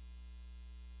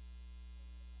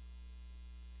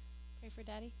 Pray for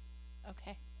Daddy?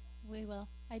 Okay. We will.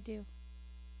 I do. In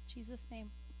Jesus' name.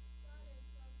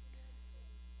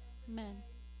 Amen.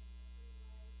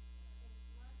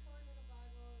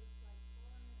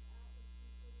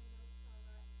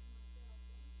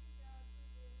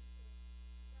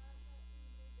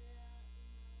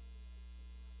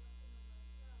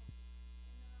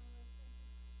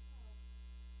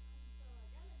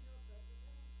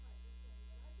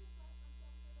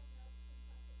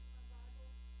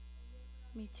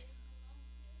 Me too.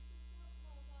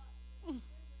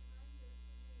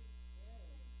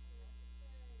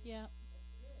 Yeah.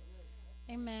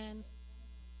 Amen.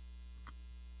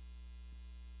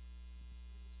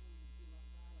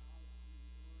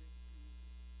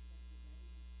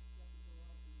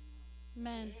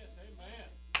 Amen.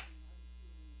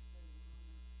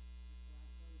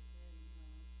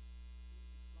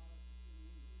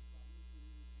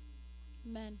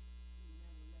 Amen.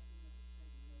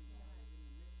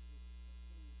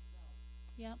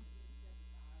 Yep.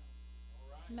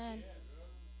 Amen.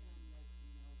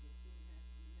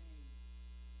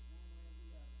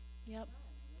 Yep.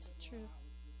 It's the truth.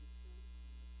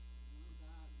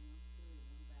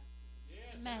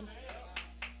 Amen.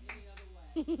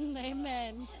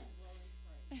 Amen.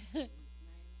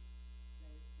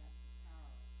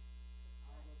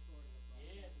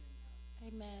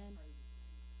 Amen.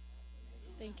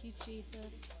 Thank you,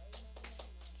 Jesus.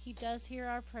 He does hear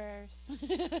our prayers. I'd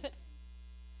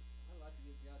like to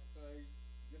give God praise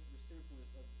just for the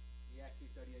simpleness of the Acts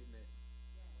 2:38 message.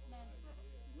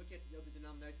 You look at the other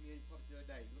denominations, we talked the other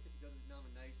day, you look at the other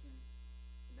denominations,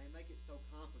 and they make it so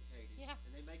complicated,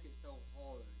 and they make it so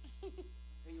hard.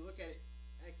 And you look at it,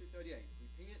 Acts 2:38,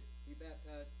 repent, be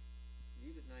baptized in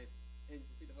Jesus' name, and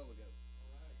receive the Holy Ghost.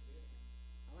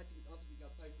 I'd like to also give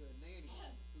God praise for the nanny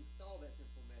who saw that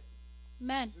simple message.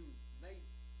 Amen. Who made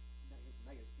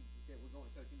it, she said, we're going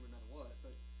to church no matter what,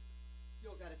 but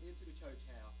still got us into the church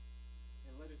house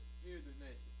and let us hear the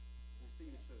message and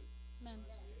see the truth. Amen.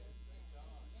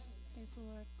 Praise the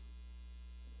Lord.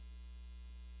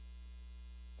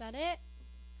 Is that it?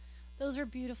 Those are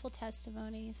beautiful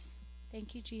testimonies.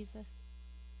 Thank you, Jesus.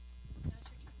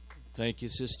 Thank you,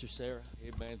 Sister Sarah.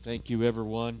 Amen. Thank you,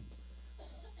 everyone,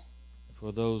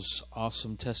 for those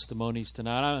awesome testimonies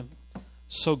tonight. I'm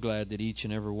so glad that each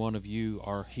and every one of you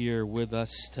are here with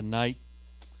us tonight.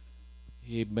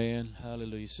 Amen.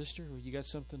 Hallelujah. Sister, you got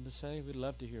something to say? We'd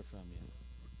love to hear from you.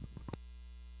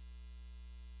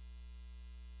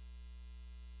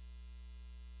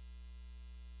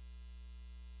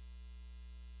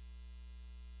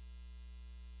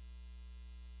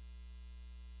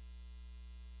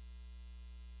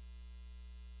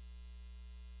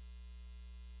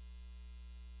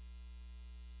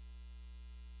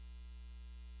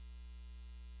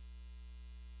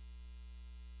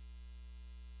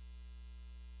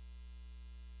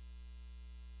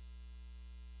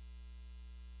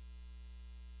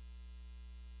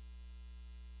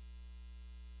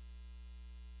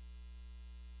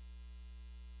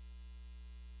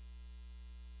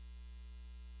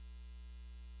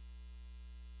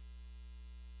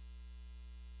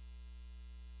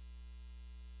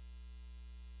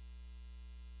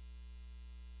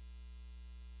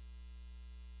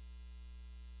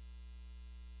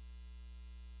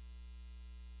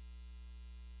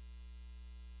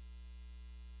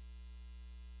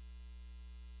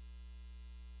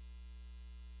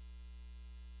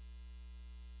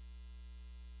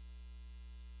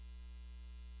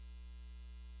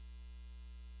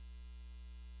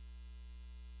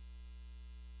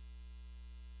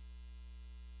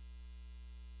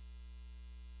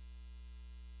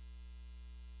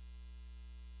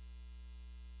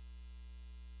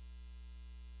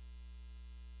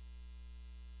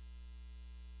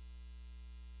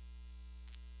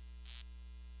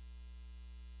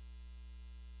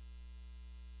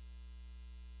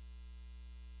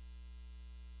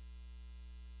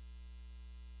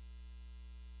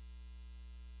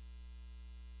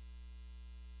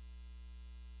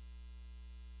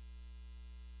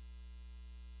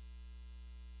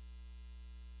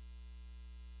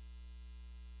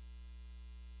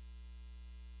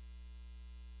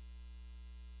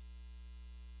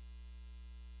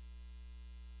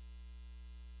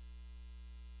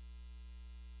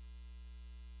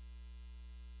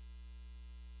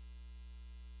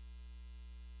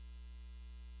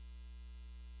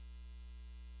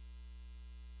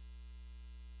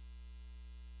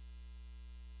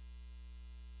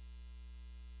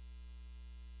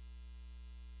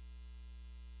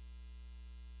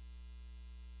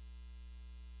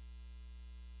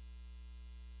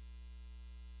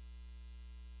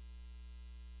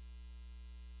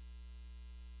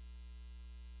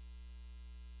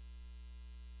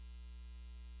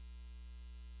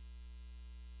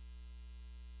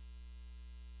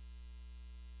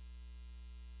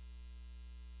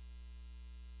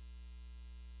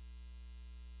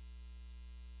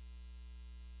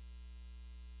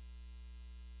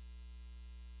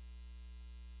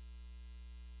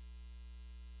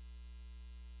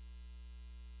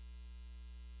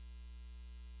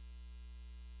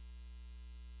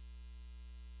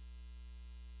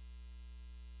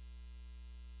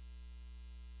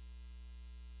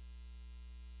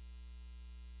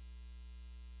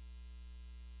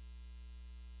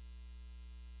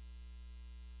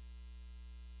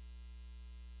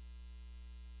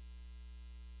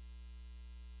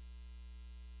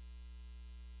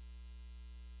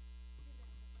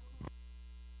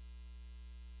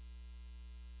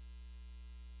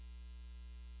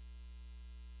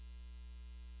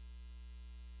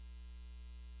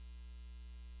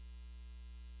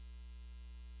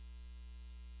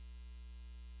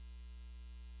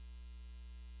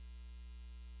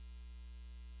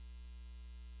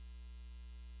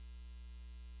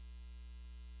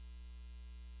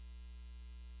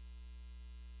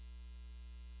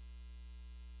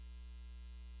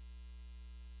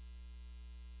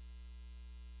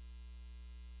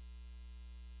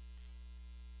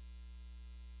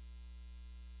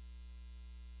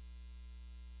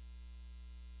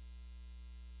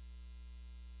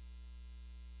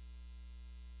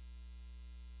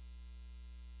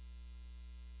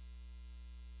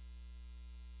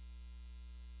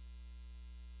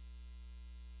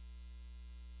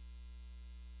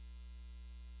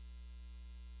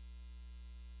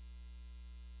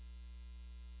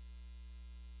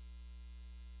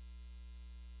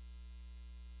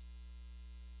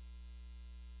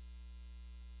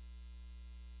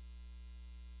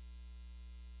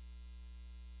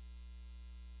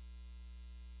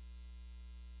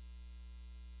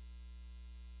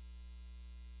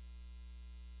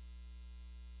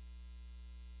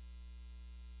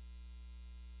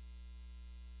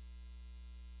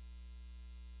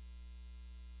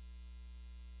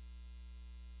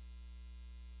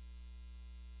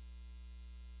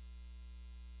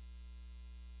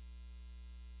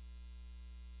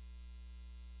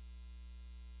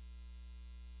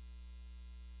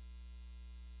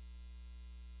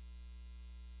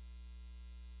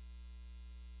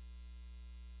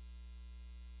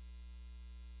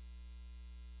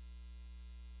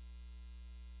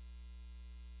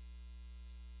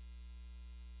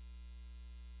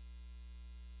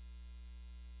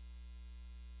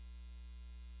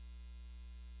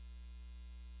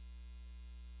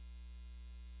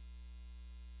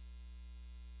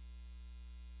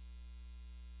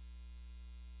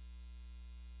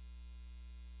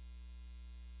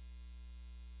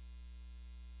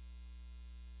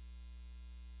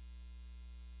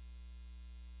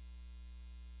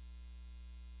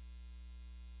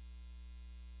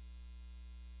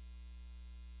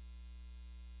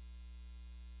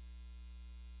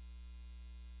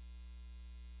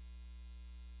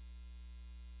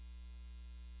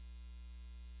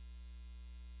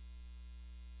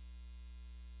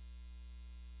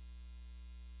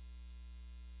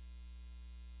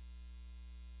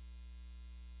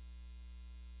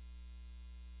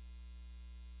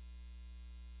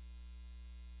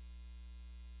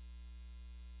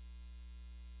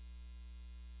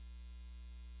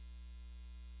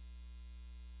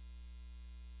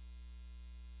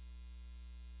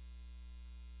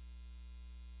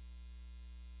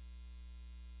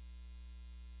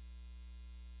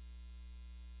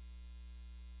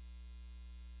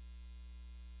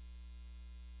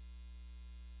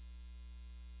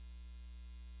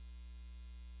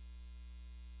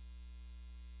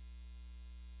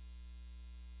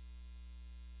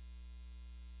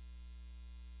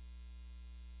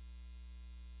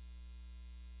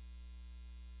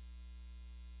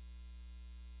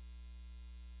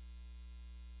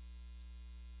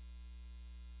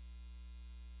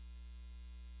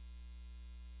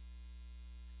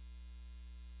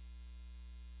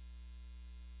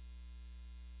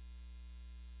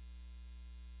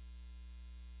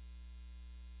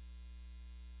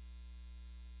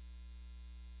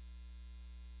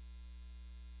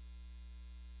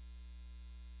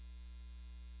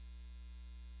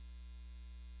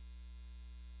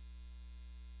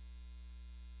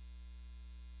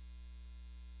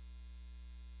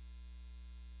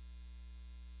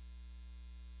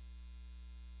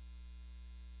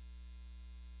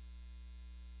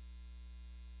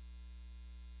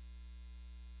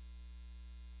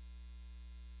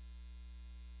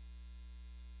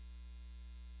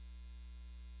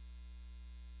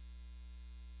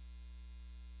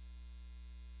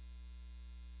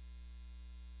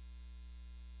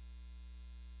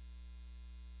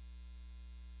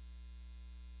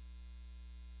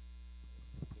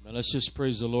 Let's just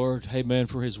praise the Lord, amen,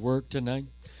 for His work tonight.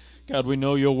 God, we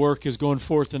know your work is going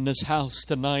forth in this house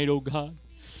tonight, oh God.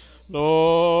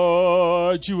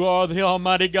 Lord, you are the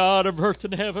Almighty God of earth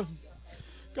and heaven.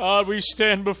 God, we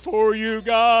stand before you,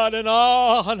 God, in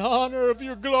awe and honor of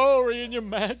your glory and your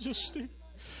majesty.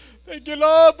 Thank you,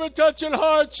 Lord, for touching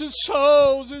hearts and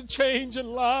souls and changing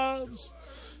lives.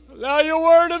 Allow your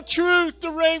word of truth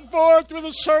to ring forth with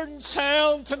a certain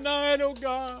sound tonight, oh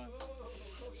God.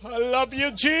 I love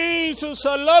you, Jesus.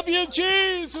 I love you,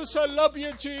 Jesus. I love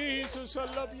you, Jesus. I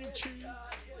love you, Jesus.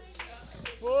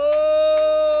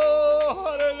 Oh,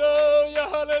 hallelujah,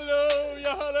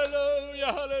 hallelujah, hallelujah,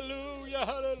 hallelujah,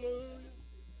 hallelujah.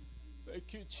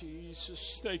 Thank you,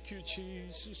 Jesus. Thank you,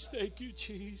 Jesus. Thank you,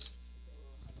 Jesus.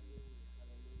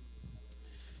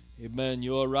 Amen.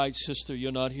 You're right, sister.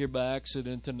 You're not here by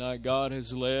accident tonight. God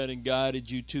has led and guided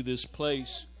you to this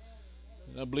place.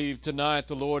 And I believe tonight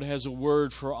the Lord has a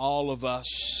word for all of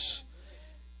us.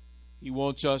 He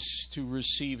wants us to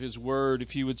receive His word.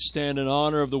 If you would stand in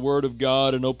honor of the word of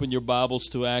God and open your Bibles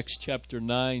to Acts chapter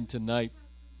 9 tonight.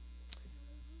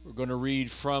 We're going to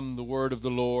read from the word of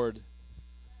the Lord.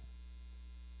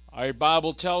 Our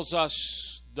Bible tells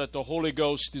us that the Holy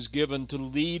Ghost is given to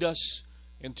lead us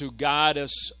and to guide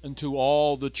us into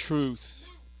all the truth.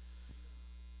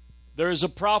 There is a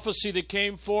prophecy that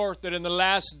came forth that in the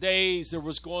last days there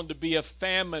was going to be a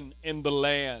famine in the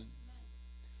land.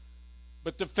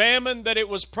 But the famine that it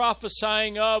was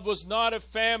prophesying of was not a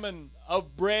famine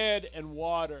of bread and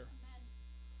water.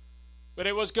 But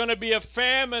it was going to be a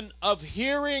famine of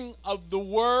hearing of the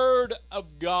Word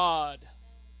of God.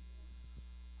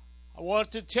 I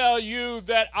want to tell you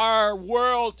that our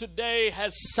world today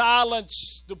has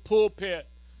silenced the pulpit.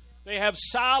 They have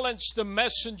silenced the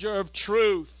messenger of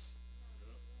truth.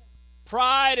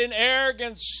 Pride and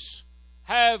arrogance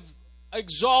have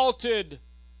exalted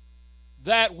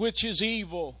that which is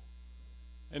evil,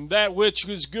 and that which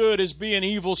is good is being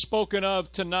evil spoken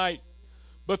of tonight.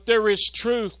 But there is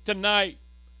truth tonight.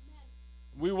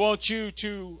 We want you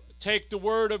to take the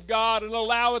word of God and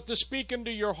allow it to speak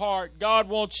into your heart. God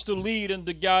wants to lead and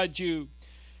to guide you.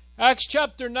 Acts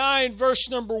chapter 9, verse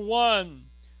number 1.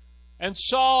 And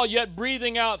Saul, yet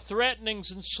breathing out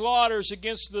threatenings and slaughters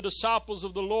against the disciples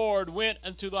of the Lord, went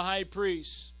unto the high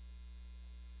priest.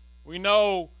 We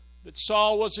know that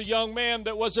Saul was a young man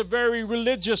that was a very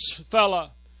religious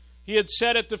fella. He had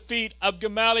sat at the feet of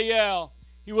Gamaliel.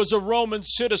 He was a Roman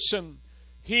citizen.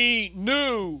 He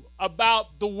knew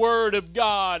about the Word of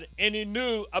God, and he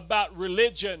knew about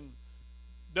religion.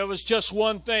 There was just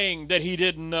one thing that he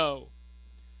didn't know.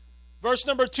 Verse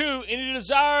number 2, and he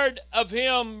desired of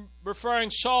him, referring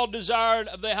Saul desired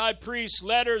of the high priest,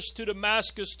 letters to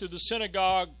Damascus to the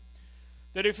synagogue,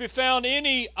 that if he found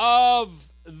any of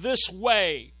this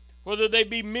way, whether they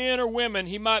be men or women,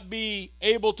 he might be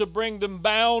able to bring them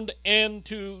bound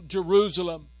into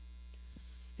Jerusalem.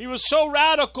 He was so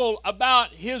radical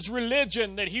about his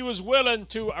religion that he was willing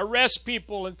to arrest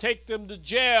people and take them to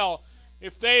jail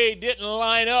if they didn't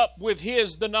line up with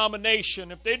his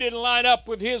denomination, if they didn't line up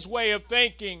with his way of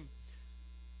thinking.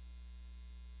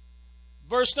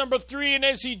 Verse number 3, and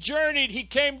as he journeyed, he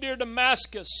came near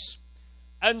Damascus.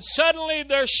 And suddenly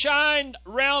there shined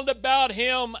round about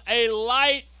him a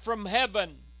light from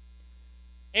heaven.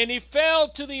 And he fell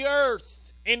to the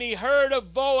earth, and he heard a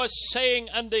voice saying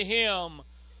unto him,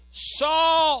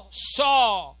 Saul,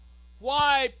 Saul,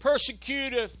 why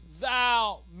persecutest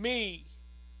thou me?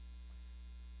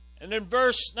 And in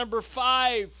verse number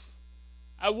 5,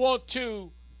 I want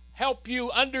to help you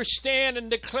understand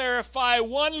and to clarify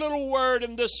one little word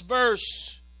in this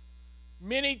verse.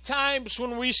 Many times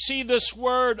when we see this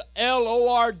word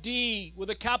L-O-R-D with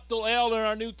a capital L in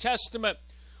our New Testament,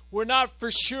 we're not for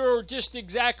sure just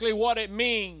exactly what it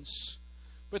means.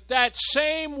 But that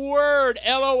same word,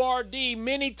 L-O-R-D,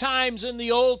 many times in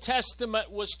the Old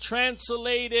Testament was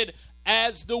translated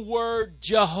as the word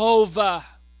Jehovah.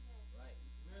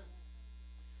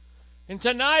 And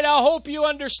tonight I hope you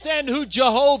understand who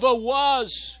Jehovah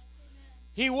was.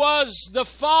 He was the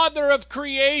Father of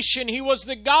creation. He was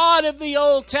the God of the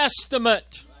Old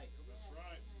Testament.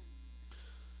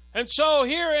 And so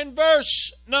here in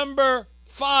verse number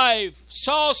 5,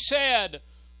 Saul said,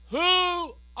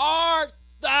 Who art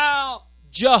thou,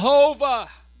 Jehovah?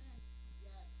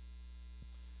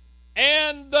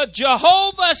 And the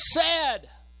Jehovah said,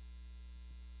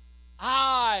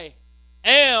 I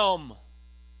am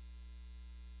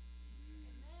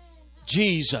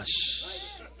Jesus.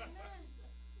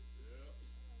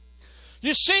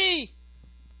 You see,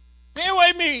 bear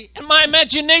with me in my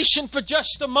imagination for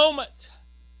just a moment.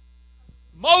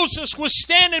 Moses was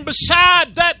standing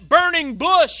beside that burning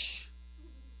bush.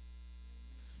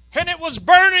 and it was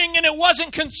burning and it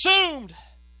wasn't consumed.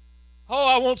 Oh,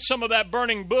 I want some of that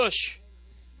burning bush.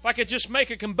 If I could just make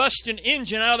a combustion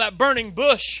engine out of that burning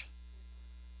bush,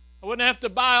 I wouldn't have to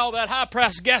buy all that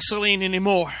high-priced gasoline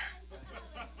anymore.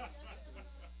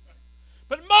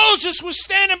 But Moses was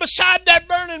standing beside that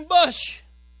burning bush,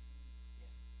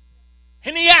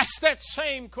 and he asked that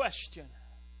same question.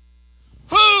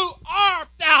 Who art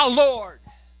thou, Lord?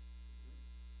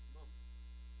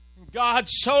 And God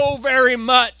so very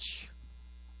much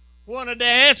wanted to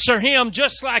answer him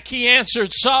just like he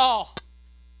answered Saul.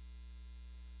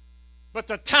 But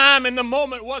the time and the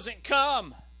moment wasn't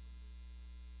come.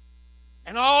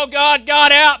 And all God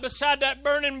got out beside that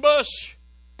burning bush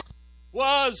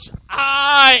was,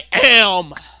 I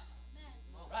am.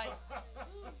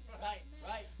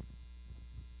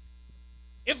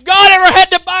 If God ever had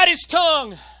to bite his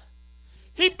tongue,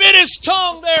 he bit his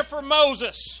tongue there for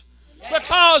Moses.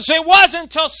 Because it wasn't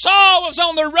until Saul was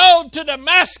on the road to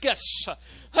Damascus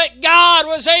that God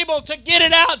was able to get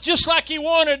it out just like he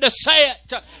wanted to say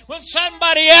it. When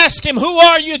somebody asked him, who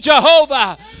are you,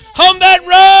 Jehovah? On that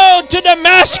road to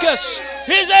Damascus,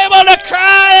 he's able to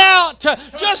cry out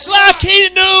just like he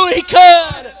knew he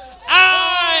could.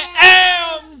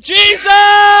 I am Jesus.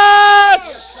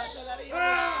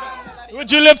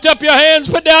 Would you lift up your hands,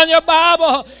 put down your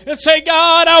Bible, and say,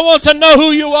 God, I want to know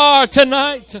who you are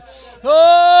tonight.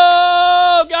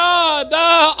 Oh, God,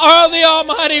 thou art the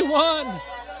Almighty One.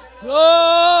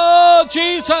 Oh,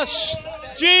 Jesus,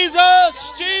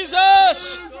 Jesus,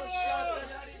 Jesus.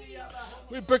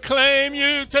 We proclaim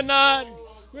you tonight.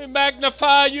 We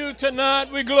magnify you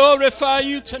tonight. We glorify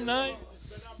you tonight.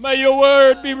 May your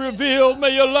word be revealed.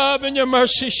 May your love and your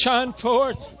mercy shine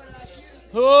forth.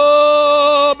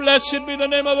 Oh, blessed be the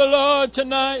name of the Lord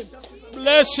tonight.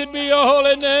 Blessed be your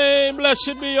holy name.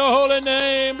 Blessed be your holy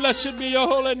name. Blessed be your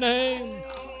holy name.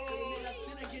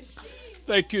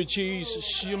 Thank you,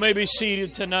 Jesus. You may be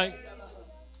seated tonight.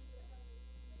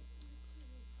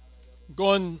 I'm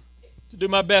going to do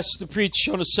my best to preach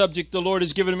on a subject the Lord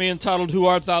has given me entitled, Who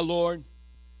Art Thou, Lord?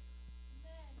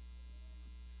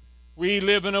 We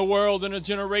live in a world and a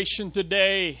generation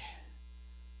today,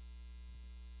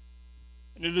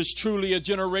 and it is truly a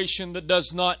generation that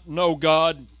does not know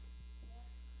God.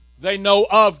 They know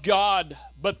of God,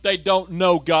 but they don't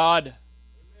know God.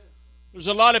 There's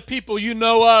a lot of people you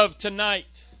know of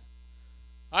tonight.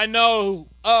 I know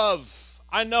who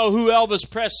Elvis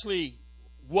Presley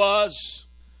was.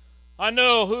 I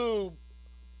know who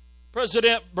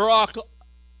President Barack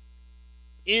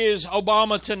is,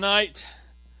 Obama tonight.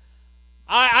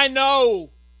 I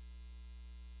know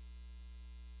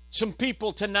some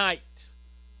people tonight.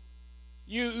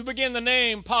 You begin to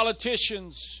name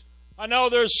politicians. I know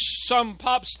there's some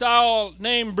pop style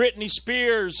named Britney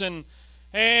Spears, and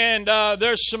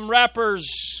there's some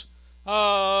rappers. When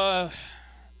I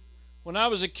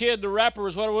was a kid, the rapper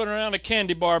was what went around a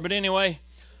candy bar. But anyway,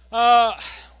 I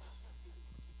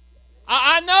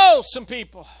know some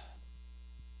people.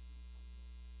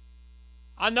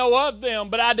 I know of them,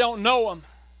 but I don't know them.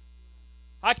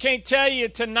 I can't tell you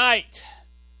tonight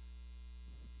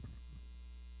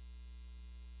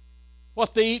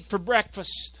what they eat for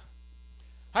breakfast.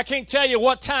 I can't tell you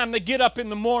what time they get up in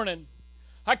the morning.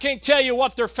 I can't tell you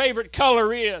what their favorite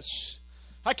color is.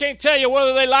 I can't tell you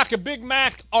whether they like a Big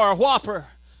Mac or a Whopper.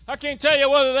 I can't tell you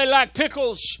whether they like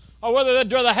pickles or whether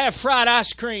they'd rather have fried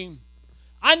ice cream.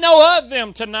 I know of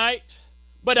them tonight,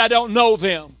 but I don't know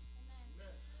them.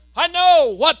 I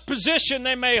know what position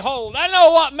they may hold. I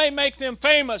know what may make them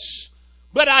famous,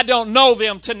 but I don't know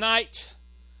them tonight.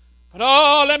 But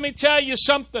oh, let me tell you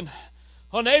something.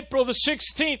 On April the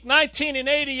 16th,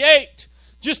 1988,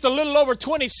 just a little over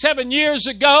 27 years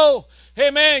ago,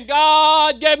 amen,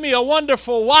 God gave me a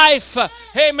wonderful wife,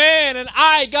 amen, and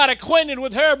I got acquainted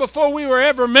with her before we were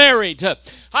ever married.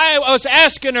 I was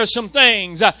asking her some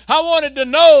things. I wanted to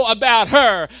know about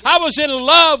her. I was in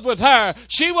love with her.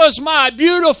 She was my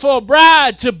beautiful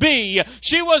bride-to-be.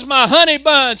 She was my honey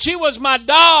bun. She was my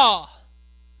doll.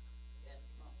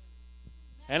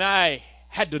 And I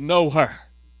had to know her,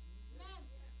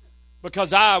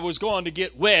 because I was going to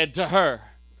get wed to her.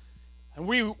 And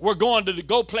we were going to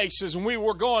go places, and we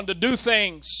were going to do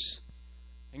things.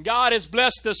 And God has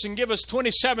blessed us and given us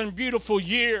 27 beautiful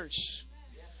years.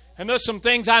 And there's some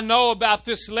things I know about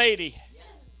this lady.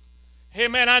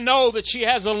 Amen. I know that she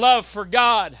has a love for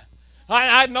God.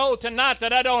 I know tonight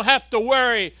that I don't have to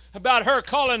worry about her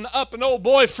calling up an old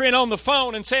boyfriend on the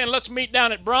phone and saying, let's meet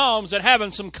down at Brahms and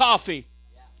having some coffee.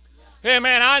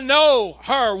 Amen. I know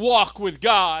her walk with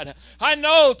God. I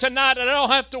know tonight that I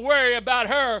don't have to worry about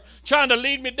her trying to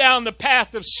lead me down the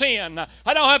path of sin.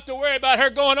 I don't have to worry about her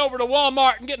going over to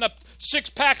Walmart and getting a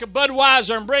 6-pack of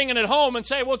Budweiser and bringing it home and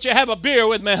saying, won't you have a beer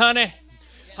with me, honey?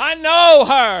 I know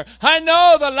her. I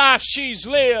know the life she's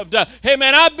lived.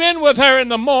 Amen. I've been with her in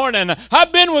the morning.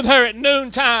 I've been with her at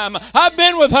noontime. I've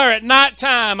been with her at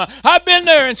nighttime. I've been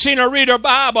there and seen her read her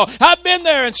Bible. I've been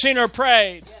there and seen her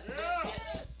pray.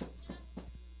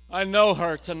 I know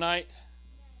her tonight.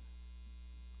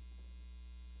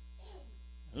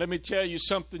 Let me tell you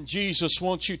something. Jesus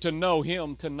wants you to know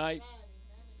Him tonight.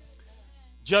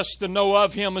 Just to know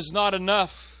of Him is not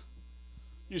enough.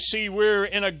 You see, we're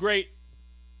in a great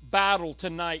battle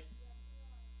tonight.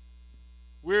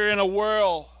 We're in a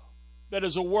world that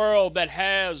is a world that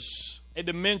has a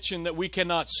dimension that we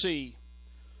cannot see.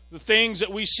 The things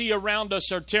that we see around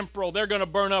us are temporal. They're going to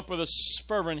burn up with a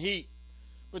fervent heat.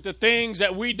 But the things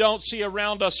that we don't see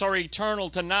around us are eternal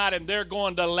tonight, and they're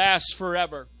going to last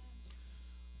forever.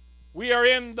 We are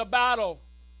in the battle.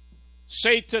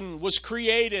 Satan was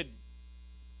created.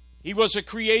 He was a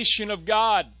creation of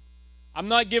God. I'm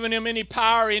not giving him any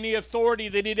power, any authority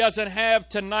that he doesn't have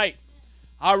tonight.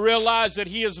 I realize that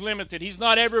he is limited. He's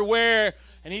not everywhere,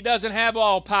 and he doesn't have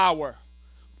all power.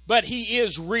 But he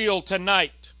is real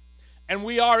tonight. And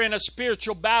we are in a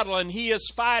spiritual battle, and he is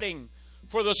fighting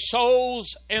for the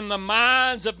souls and the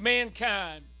minds of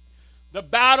mankind. The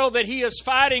battle that he is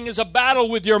fighting is a battle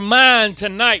with your mind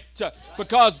tonight,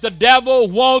 because the devil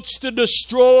wants to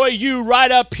destroy you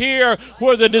right up here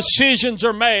where the decisions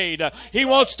are made. He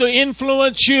wants to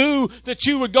influence you that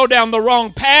you would go down the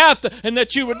wrong path and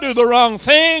that you would do the wrong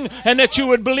thing and that you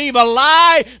would believe a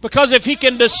lie, because if he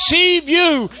can deceive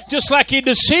you just like he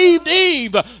deceived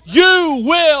Eve, you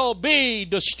will be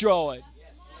destroyed.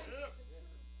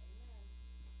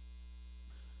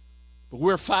 But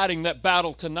we're fighting that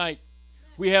battle tonight.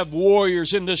 We have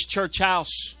warriors in this church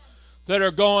house that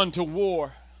are going to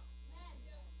war.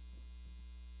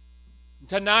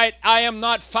 Tonight, I am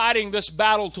not fighting this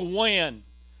battle to win,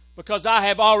 because I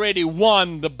have already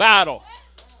won the battle.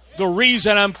 The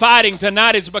reason I'm fighting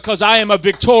tonight is because I am a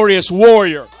victorious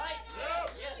warrior.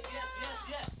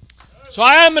 So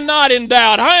I am not in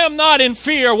doubt. I am not in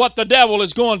fear what the devil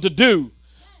is going to do.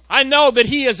 I know that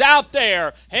he is out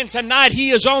there, and tonight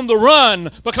he is on the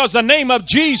run, because the name of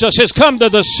Jesus has come to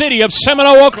the city of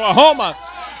Seminole, Oklahoma.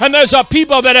 And there's a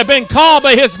people that have been called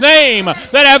by his name,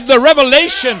 that have the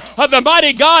revelation of the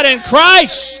mighty God in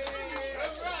Christ.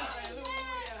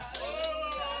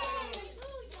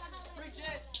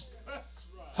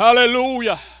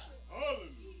 Hallelujah.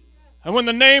 And when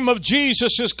the name of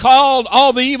Jesus is called,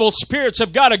 all the evil spirits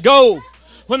have got to go.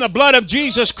 When the blood of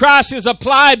Jesus Christ is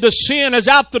applied, the sin is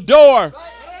out the door.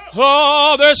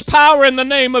 Oh, there's power in the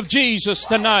name of Jesus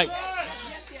tonight.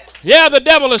 Yeah, the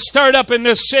devil is stirred up in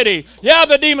this city. Yeah,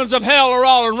 the demons of hell are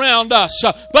all around us.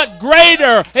 But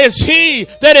greater is he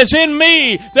that is in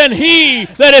me than he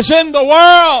that is in the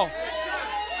world.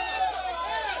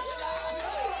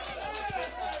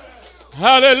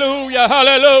 Hallelujah,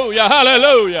 hallelujah,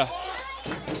 hallelujah.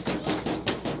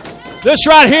 This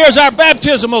right here is our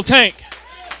baptismal tank.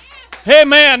 Hey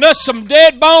man, there's some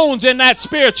dead bones in that,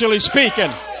 spiritually speaking.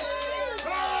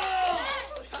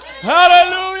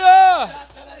 Hallelujah.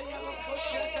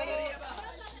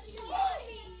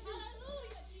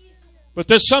 But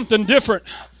there's something different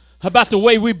about the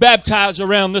way we baptize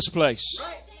around this place.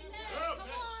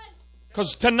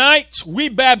 Because tonight we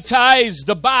baptize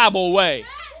the Bible way.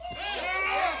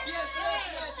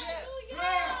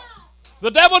 The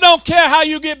devil don't care how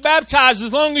you get baptized,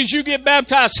 as long as you get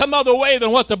baptized some other way than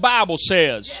what the Bible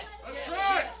says. That's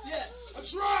right.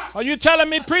 That's right. Are you telling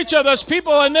me, preacher, there's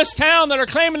people in this town that are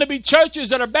claiming to be churches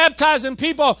that are baptizing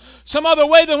people some other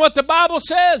way than what the Bible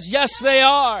says? Yes, they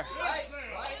are.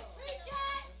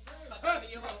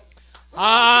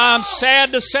 I'm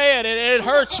sad to say it. It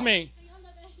hurts me.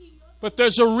 But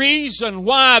there's a reason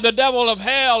why the devil of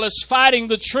hell is fighting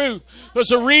the truth.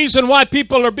 There's a reason why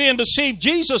people are being deceived.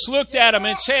 Jesus looked at them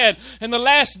and said, in the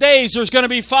last days there's going to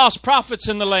be false prophets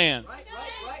in the land. Right.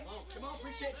 Come on,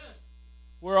 preach it.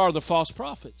 Where are the false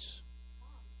prophets?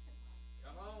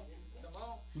 Come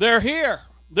on. They're here.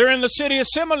 They're in the city of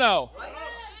Seminole.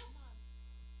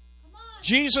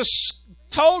 Jesus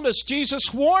told us,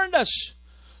 Jesus warned us.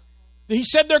 He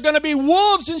said they're going to be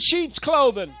wolves in sheep's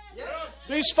clothing.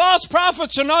 These false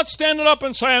prophets are not standing up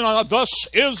and saying, thus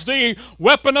is the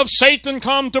weapon of Satan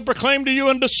come to proclaim to you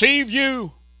and deceive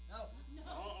you. No,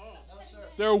 sir.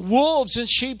 They're wolves in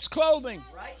sheep's clothing.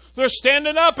 Right? They're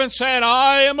standing up and saying,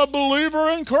 I am a believer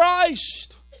in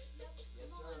Christ. Yes,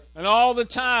 sir. And all the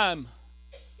time,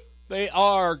 They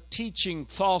are teaching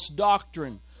false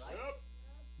doctrine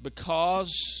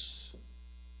because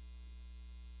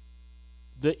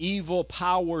the evil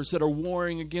powers that are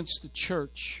warring against the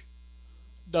church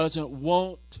doesn't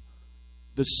want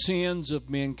the sins of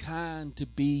mankind to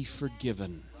be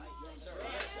forgiven.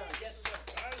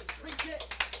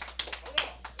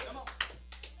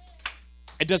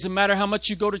 It doesn't matter how much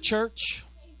you go to church.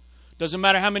 Doesn't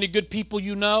matter how many good people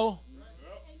you know.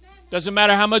 Doesn't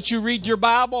matter how much you read your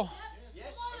Bible.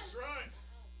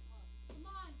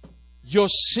 Your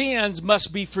sins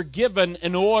must be forgiven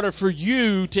in order for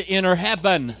you to enter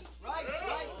heaven. Right.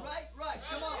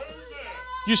 Come on.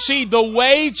 You see, the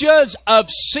wages of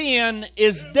sin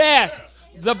is death.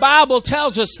 The Bible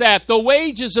tells us that. The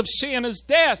wages of sin is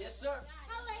death. Yes, sir.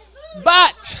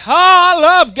 But, I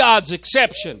love God's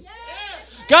exception.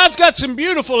 God's got some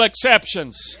beautiful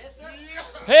exceptions.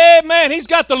 Amen. He's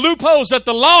got the loopholes that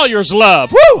the lawyers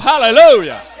love. Woo!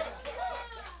 Hallelujah.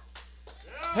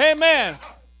 Amen.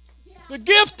 The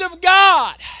gift of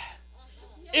God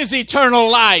is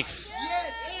eternal life.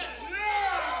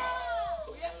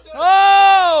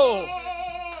 Oh!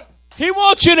 He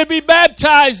wants you to be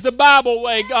baptized the Bible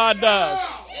way God does.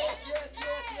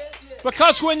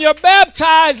 Because when you're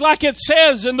baptized, like it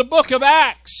says in the book of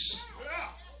Acts,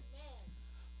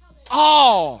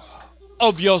 all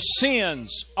of your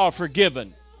sins are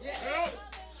forgiven.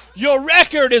 Your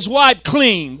record is wiped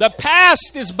clean. The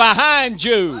past is behind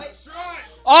you.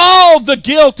 All the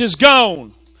guilt is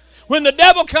gone. When the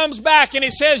devil comes back and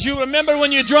he says, you remember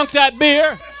when you drunk that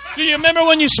beer? Do you remember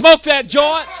when you smoked that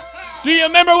joint? Do you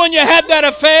remember when you had that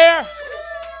affair?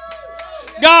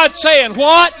 God's saying,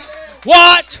 what?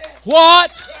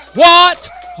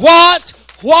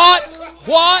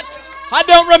 I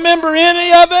don't remember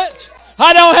any of it.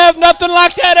 I don't have nothing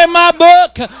like that in my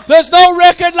book. There's no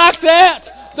record like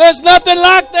that. There's nothing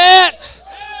like that.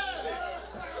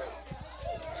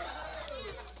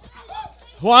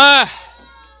 Why?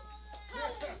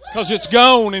 Because it's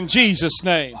gone in Jesus'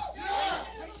 name.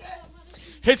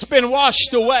 It's been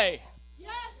washed away.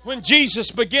 When Jesus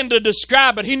began to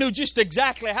describe it, he knew just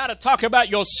exactly how to talk about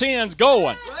your sins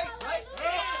going.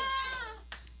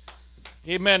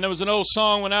 Amen. There was an old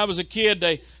song when I was a kid.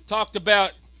 They talked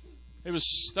about, it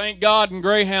was Thank God and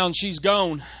Greyhound, she's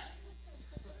gone.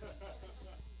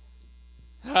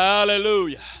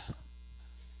 Hallelujah.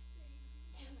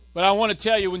 But I want to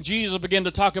tell you, when Jesus began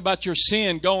to talk about your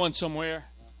sin going somewhere,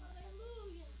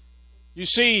 you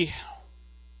see,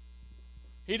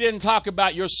 he didn't talk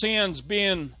about your sins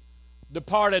being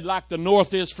departed like the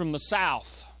north is from the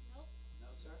south. No,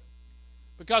 sir.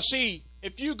 Because see,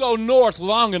 if you go north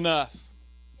long enough,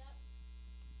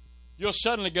 you're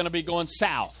suddenly going to be going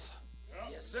south.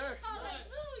 Yes, sir.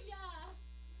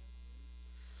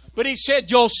 But he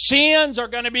said your sins are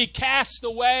going to be cast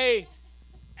away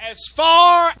as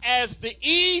far as the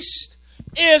east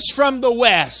is from the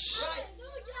west.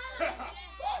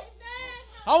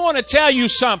 I want to tell you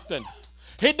something.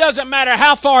 It doesn't matter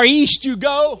how far east you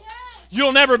go,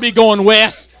 you'll never be going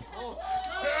west.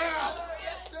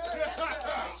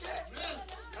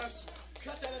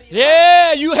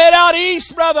 Yeah, you head out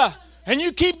east, brother, and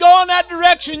you keep going that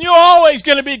direction, you're always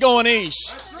going to be going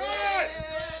east.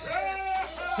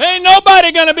 Ain't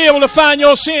nobody going to be able to find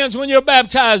your sins when you're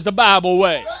baptized the Bible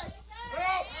way.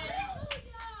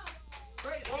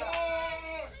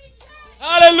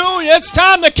 Hallelujah. It's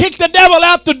time to kick the devil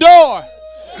out the door.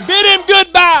 Bid him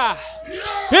goodbye.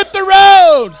 Hit the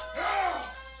road.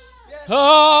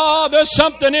 Oh, there's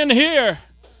something in here.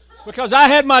 Because I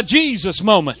had my Jesus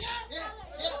moment.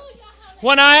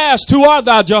 When I asked, who art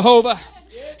thou, Jehovah?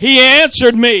 He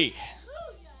answered me,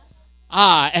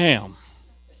 I am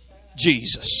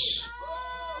Jesus.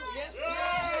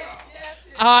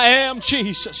 I am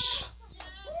Jesus.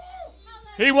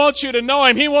 He wants you to know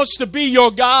him. He wants to be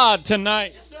your God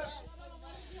tonight.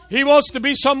 He wants to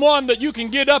be someone that you can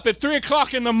get up at 3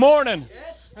 o'clock in the morning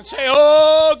and say,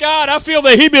 oh God, I feel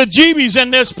the heebie-jeebies in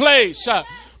this place.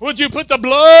 Would you put the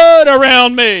blood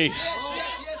around me?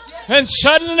 And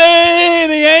suddenly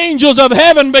the angels of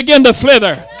heaven begin to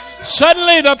slither.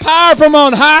 Suddenly the power from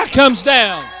on high comes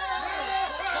down.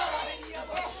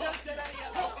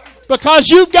 Because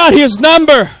you've got his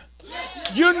number.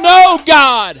 You know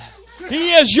God.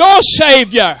 He is your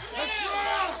Savior.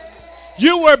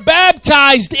 You were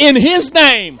baptized in his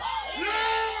name.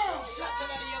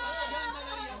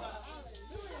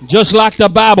 Just like the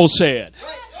Bible said.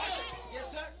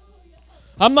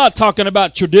 I'm not talking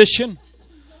about tradition.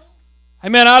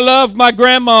 Amen. I love my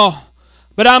grandma,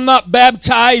 but I'm not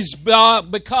baptized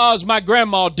because my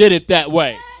grandma did it that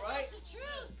way.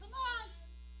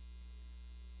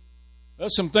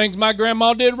 There's some things my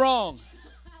grandma did wrong.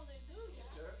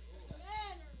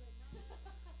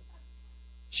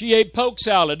 She ate poke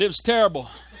salad. It was terrible.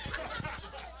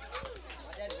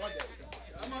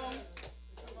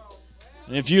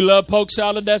 And if you love poke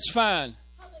salad, that's fine.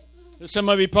 Some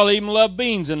of you probably even love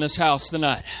beans in this house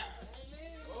tonight.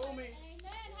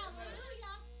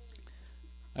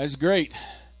 That's great.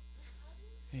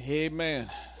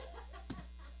 Amen.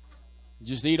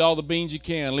 Just eat all the beans you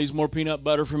can. Leaves more peanut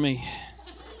butter for me.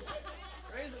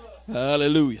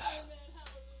 Hallelujah.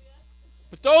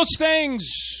 But those things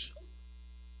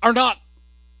are not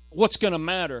what's going to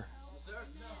matter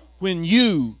when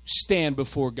you stand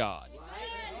before God.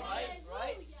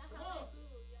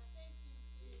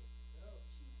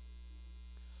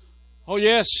 Oh,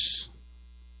 yes.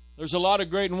 There's a lot of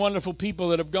great and wonderful people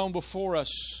that have gone before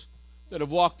us that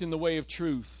have walked in the way of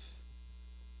truth.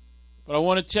 But I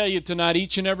want to tell you tonight,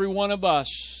 each and every one of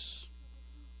us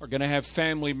are going to have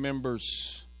family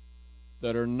members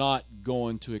that are not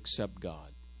going to accept God.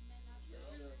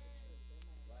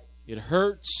 It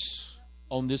hurts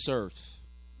on this earth.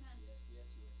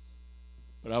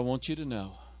 But I want you to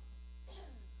know,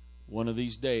 one of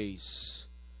these days,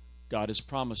 God has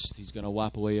promised He's going to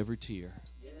wipe away every tear.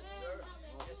 Yes, sir.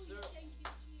 Yes, sir.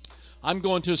 I'm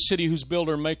going to a city whose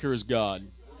builder and maker is God.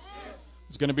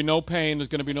 There's going to be no pain. There's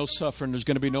going to be no suffering. There's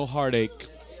going to be no heartache.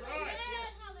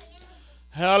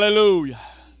 Hallelujah.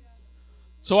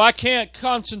 So I can't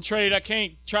concentrate. I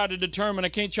can't try to determine. I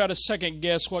can't try to second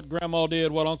guess what Grandma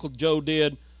did, what Uncle Joe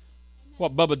did,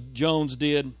 what Bubba Jones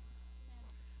did.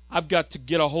 I've got to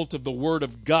get a hold of the Word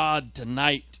of God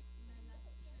tonight.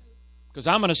 Because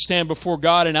I'm going to stand before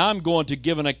God and I'm going to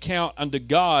give an account unto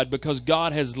God, because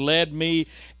God has led me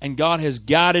and God has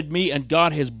guided me and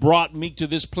God has brought me to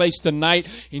this place tonight,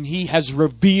 and He has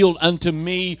revealed unto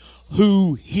me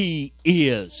who He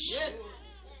is. Yes.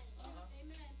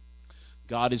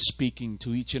 God is speaking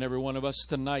to each and every one of us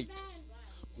tonight.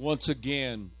 Once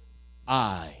again,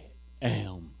 I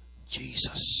am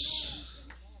Jesus.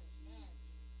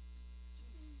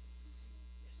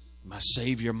 My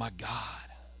Savior, my God.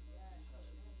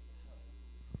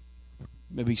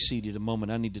 You may be seated a moment.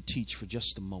 I need to teach for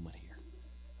just a moment here.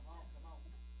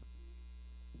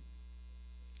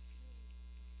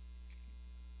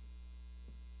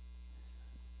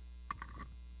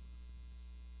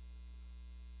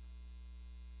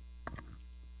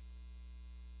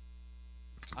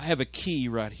 I have a key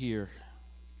right here.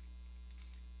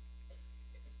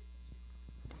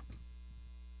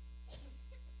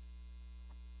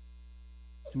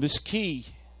 And this key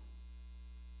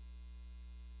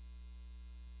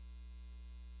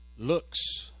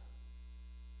looks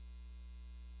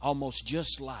almost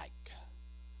just like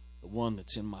the one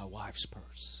that's in my wife's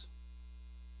purse.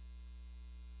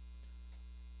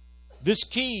 This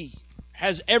key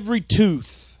has every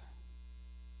tooth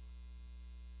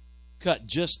cut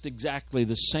just exactly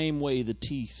the same way the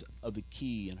teeth of the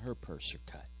key in her purse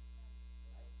are cut.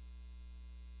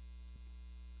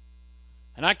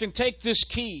 And I can take this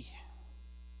key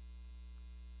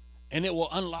and it will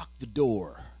unlock the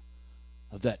door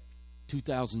of that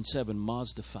 2007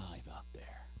 Mazda 5 out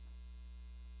there.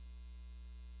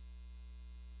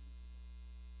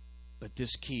 But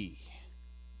this key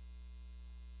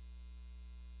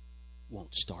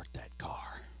won't start that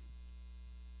car.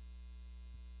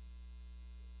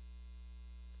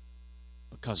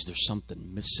 Because there's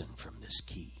something missing from this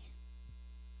key.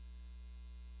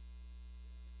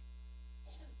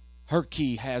 Her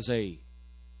key has a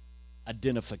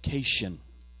identification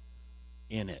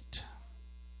in it.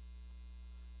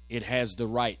 It has the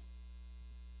right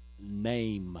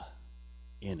name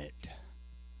in it.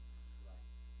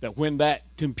 That when that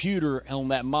computer on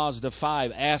that Mazda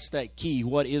 5 asks that key,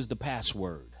 what is the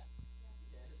password?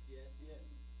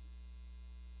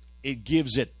 It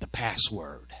gives it the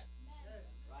password.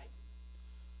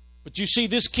 But you see,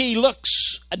 this key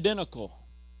looks identical.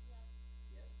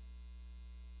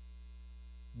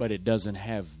 But it doesn't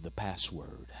have the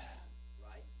password.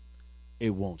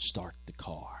 It won't start the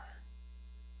car.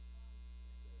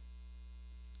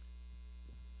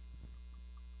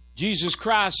 Jesus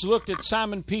Christ looked at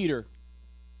Simon Peter.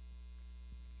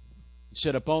 He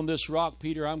said, upon this rock,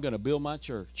 Peter, I'm going to build my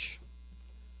church.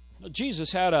 Now,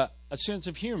 Jesus had a sense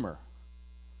of humor,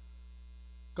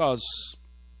 because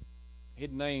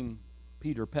he'd named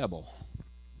Peter Pebble.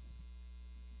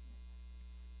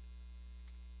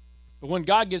 But when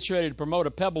God gets ready to promote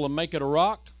a pebble and make it a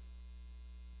rock,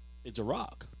 it's a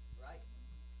rock. Right.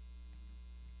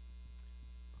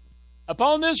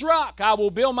 Upon this rock I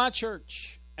will build my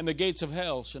church, and the gates of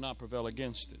hell shall not prevail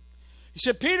against it. He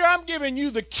said, Peter, I'm giving you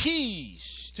the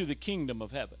keys to the kingdom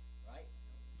of heaven. Right.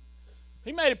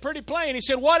 He made it pretty plain. He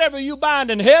said, whatever you bind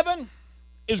in heaven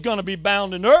is going to be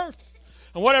bound in earth.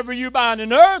 And whatever you bind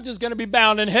in earth is going to be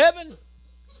bound in heaven.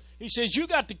 He says, you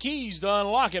got the keys to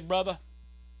unlock it, brother.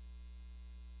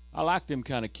 I like them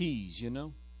kind of keys, you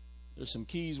know. There's some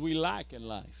keys we like in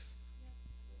life.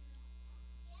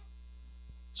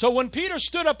 So when Peter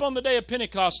stood up on the day of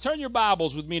Pentecost, turn your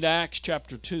Bibles with me to Acts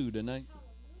chapter 2 tonight.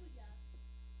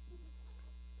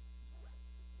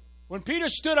 When Peter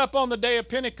stood up on the day of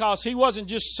Pentecost, he wasn't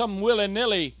just some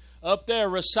willy-nilly up there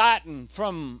reciting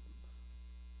from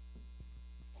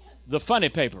the funny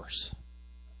papers.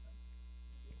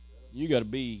 You got to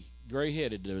be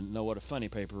gray-headed to know what a funny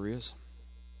paper is.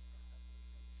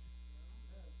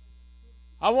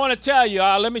 I want to tell you,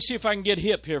 let me see if I can get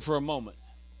hip here for a moment.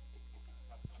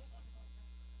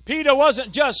 Peter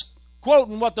wasn't just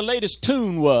quoting what the latest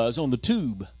tune was on the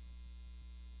tube.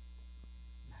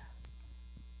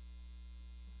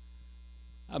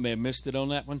 I may have missed it on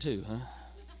that one too, huh?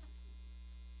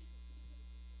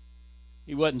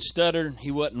 He wasn't stuttering.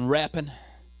 He wasn't rapping.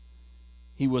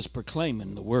 He was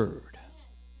proclaiming the word.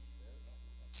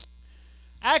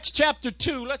 Acts chapter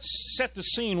 2, let's set the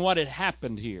scene what had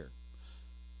happened here.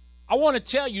 I want to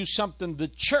tell you something.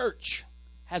 The church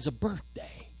has a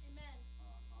birthday.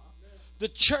 The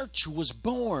church was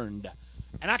born.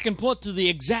 And I can point to the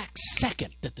exact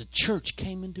second that the church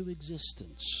came into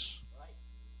existence.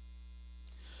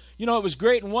 You know, it was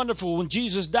great and wonderful when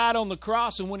Jesus died on the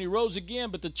cross and when he rose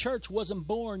again, but the church wasn't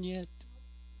born yet.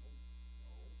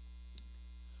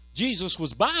 Jesus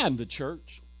was buying the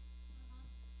church.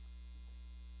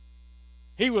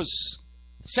 He was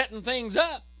setting things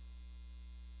up.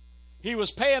 He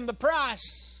was paying the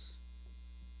price.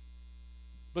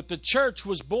 But the church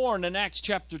was born in Acts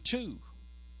chapter 2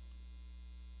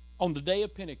 on the day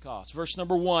of Pentecost. Verse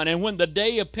number 1, and when the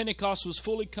day of Pentecost was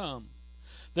fully come,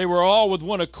 they were all with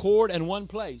one accord in one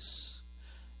place.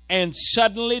 And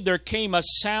suddenly there came a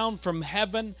sound from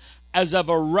heaven as of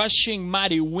a rushing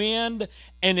mighty wind,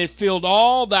 and it filled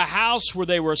all the house where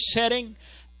they were sitting.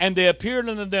 And there appeared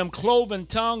unto them cloven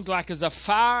tongues like as a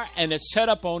fire, and it set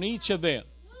up on each of them.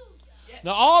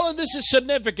 Now all of this is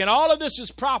significant. All of this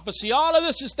is prophecy. All of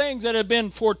this is things that have been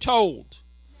foretold.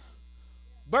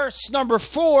 Verse number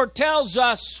 4 tells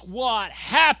us what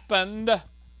happened.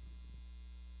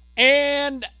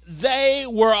 And they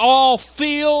were all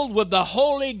filled with the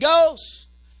Holy Ghost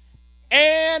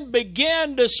and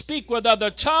began to speak with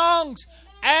other tongues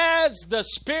as the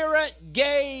Spirit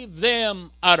gave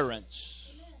them utterance.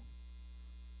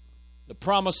 The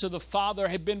promise of the Father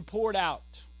had been poured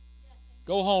out.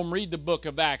 Go home, read the book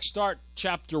of Acts. Start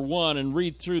chapter 1 and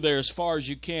read through there as far as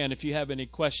you can if you have any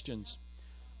questions.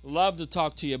 Love to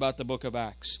talk to you about the book of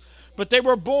Acts. But they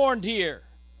were born here.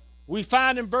 We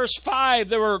find in verse 5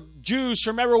 there were Jews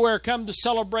from everywhere come to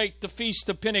celebrate the feast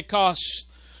of Pentecost.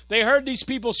 They heard these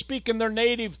people speak in their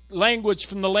native language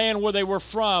from the land where they were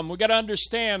from. We've got to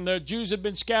understand the Jews had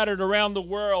been scattered around the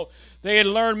world. They had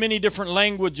learned many different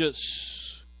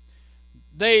languages.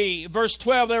 Verse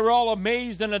 12, they were all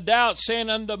amazed and in doubt, saying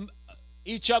unto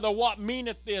each other, what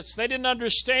meaneth this? They didn't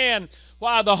understand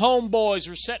why the homeboys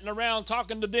were sitting around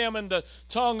talking to them in the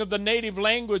tongue of the native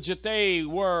language that they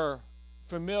were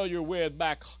familiar with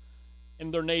back in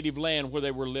their native land where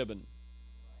they were living.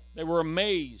 They were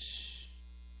amazed.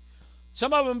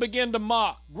 Some of them began to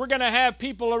mock. We're going to have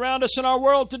people around us in our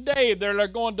world today that are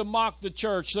going to mock the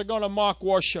church. They're going to mock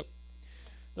worship.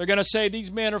 They're going to say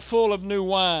these men are full of new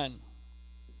wine.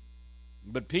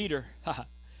 But Peter,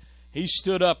 he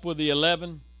stood up with the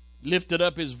 11, lifted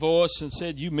up his voice and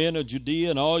said, you men of Judea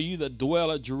and all you that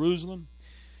dwell at Jerusalem,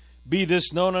 be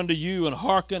this known unto you and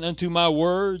hearken unto my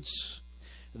words.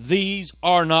 These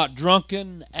are not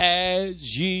drunken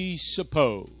as ye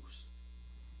suppose.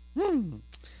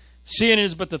 Sin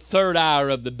is but the third hour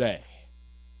of the day.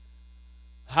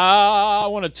 I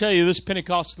want to tell you this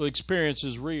Pentecostal experience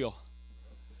is real.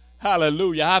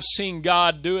 Hallelujah. I've seen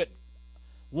God do it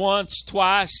once,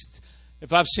 twice.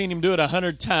 If I've seen him do it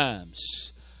 100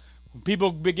 times. When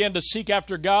people begin to seek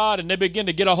after God and they begin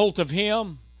to get a hold of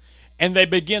him and they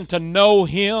begin to know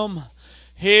him.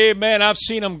 Hey, man, I've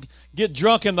seen them get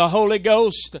drunk in the Holy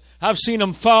Ghost. I've seen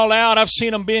them fall out. I've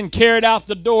seen them being carried out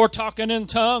the door talking in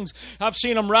tongues. I've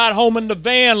seen them ride home in the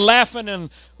van laughing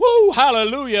and, woo,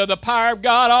 hallelujah, the power of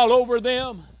God all over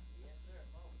them.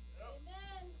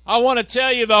 I want to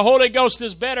tell you the Holy Ghost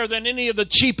is better than any of the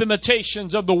cheap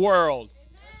imitations of the world.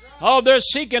 Oh, they're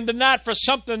seeking tonight for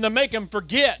something to make them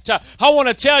forget. I want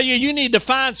to tell you, you need to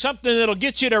find something that'll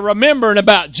get you to remembering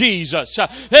about Jesus.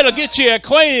 That'll get you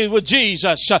acquainted with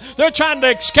Jesus. They're trying to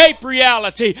escape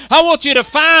reality. I want you to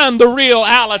find the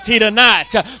reality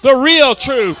tonight. The real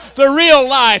truth, the real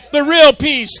life, the real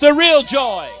peace, the real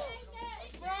joy.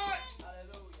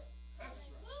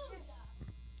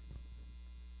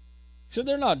 So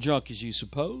they're not drunk as you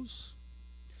suppose.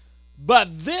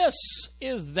 But this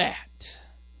is that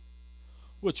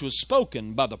which was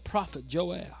spoken by the prophet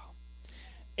Joel.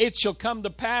 It shall come to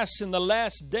pass in the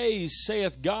last days,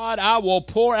 saith God, I will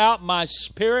pour out my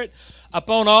spirit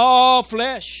upon all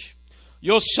flesh.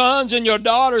 Your sons and your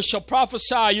daughters shall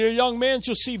prophesy. Your young men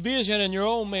shall see vision, and your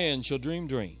old men shall dream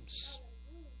dreams.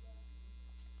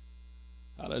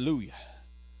 Hallelujah.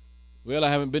 Well, I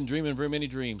haven't been dreaming very many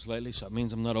dreams lately, so it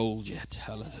means I'm not old yet.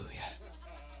 Hallelujah.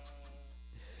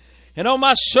 And on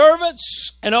my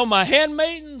servants and on my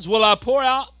handmaidens will I pour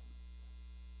out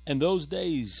in those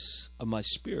days of my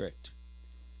spirit,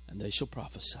 and they shall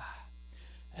prophesy.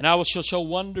 And I shall show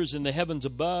wonders in the heavens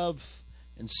above,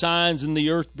 and signs in the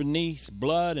earth beneath,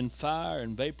 blood and fire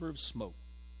and vapor of smoke.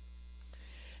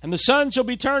 And the sun shall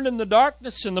be turned into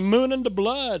darkness, and the moon into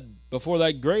blood, before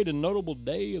that great and notable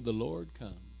day of the Lord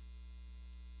come.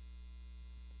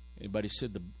 Anybody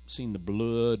seen the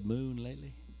blood moon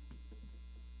lately?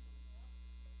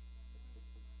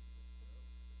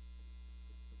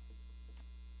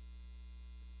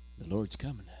 The Lord's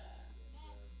coming.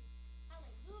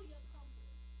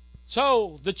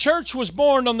 So the church was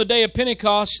born on the day of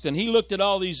Pentecost, and he looked at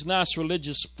all these nice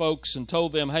religious folks and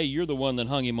told them, hey, you're the one that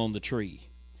hung him on the tree.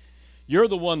 You're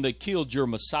the one that killed your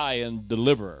Messiah and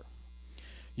deliverer.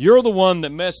 You're the one that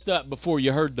messed up before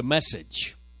you heard the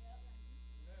message.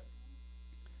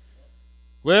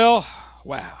 Well,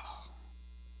 wow.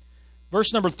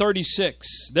 Verse number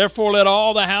 36. Therefore let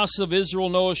all the house of Israel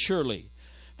know assuredly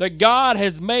that God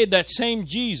has made that same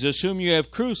Jesus whom you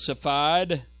have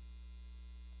crucified.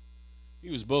 He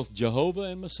was both Jehovah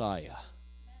and Messiah.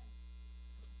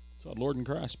 That's what Lord in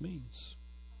Christ means.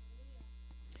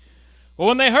 Well,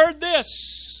 when they heard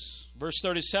this, verse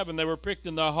 37, they were pricked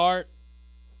in their heart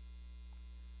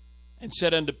and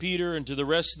said unto Peter and to the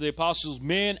rest of the apostles,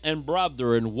 men and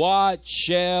brethren, what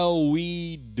shall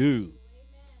we do?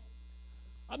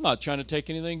 I'm not trying to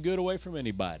take anything good away from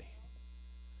anybody.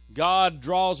 God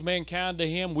draws mankind to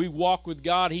Him. We walk with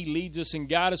God. He leads us and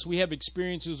guides us. We have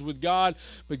experiences with God.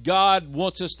 But God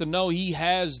wants us to know He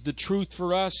has the truth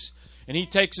for us. And He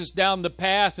takes us down the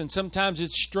path. And sometimes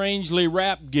it's strangely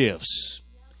wrapped gifts.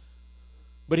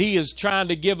 But He is trying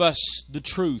to give us the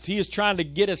truth. He is trying to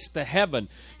get us to heaven.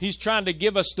 He's trying to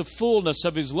give us the fullness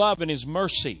of His love and His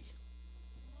mercy.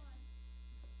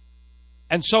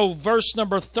 And so verse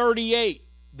number 38.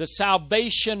 The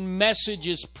salvation message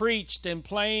is preached in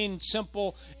plain,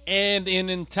 simple, and in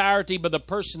entirety by the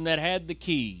person that had the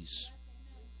keys.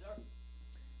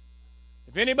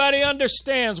 If anybody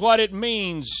understands what it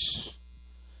means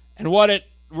and what it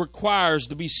requires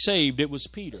to be saved, it was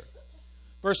Peter.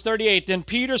 Verse 38, then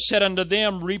Peter said unto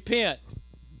them, repent.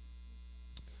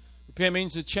 Repent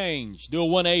means to change. Do a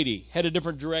 180. Head a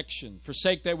different direction.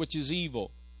 Forsake that which is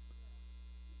evil.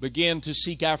 Begin to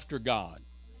seek after God.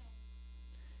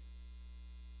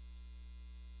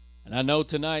 And I know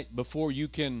tonight, before you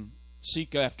can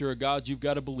seek after a God, you've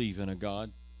got to believe in a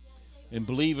God. And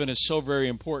believing is so very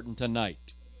important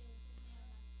tonight.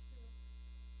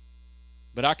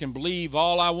 But I can believe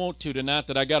all I want to tonight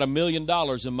that I got $1 million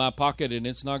in my pocket and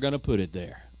it's not going to put it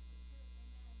there.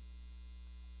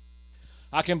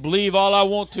 I can believe all I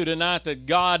want to tonight that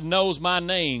God knows my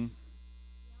name.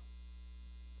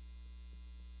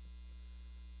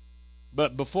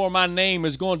 But before my name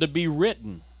is going to be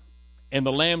written in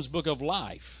the Lamb's Book of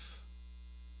Life,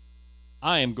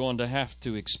 I am going to have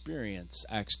to experience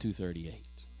Acts 2:38.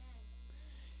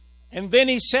 And then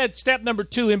he said, step number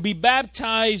 2, and be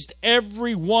baptized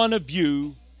every one of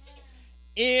you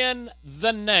in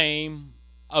the name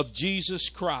of Jesus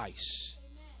Christ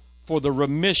for the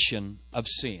remission of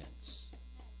sins.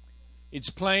 It's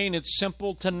plain, it's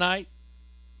simple tonight.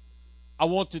 I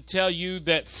want to tell you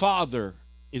that Father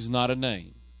is not a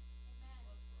name.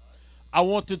 I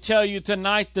want to tell you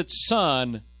tonight that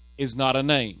Son is not a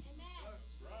name.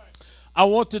 I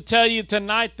want to tell you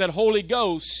tonight that Holy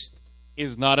Ghost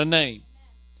is not a name.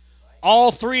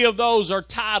 All three of those are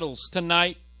titles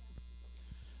tonight.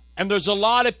 And there's a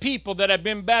lot of people that have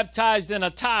been baptized in a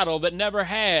title that never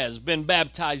has been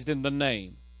baptized in the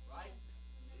name.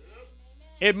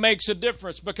 It makes a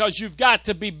difference because you've got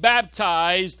to be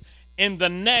baptized in the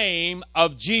name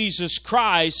of Jesus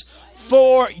Christ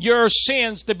for your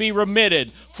sins to be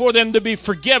remitted, for them to be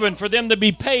forgiven, for them to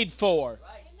be paid for.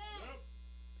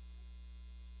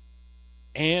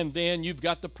 And then you've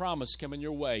got the promise coming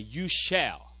your way. You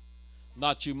shall.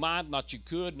 Not you might, not you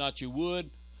could, not you would.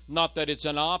 Not that it's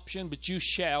an option, but you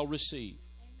shall receive.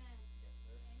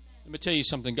 Let me tell you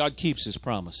something. God keeps His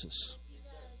promises.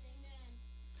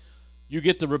 You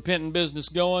get the repentant business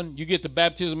going. You get the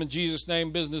baptism in Jesus'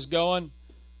 name business going.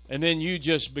 And then you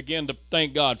just begin to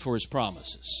thank God for His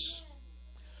promises.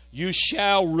 You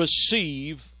shall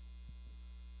receive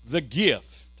the gift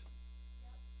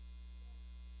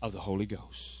of the Holy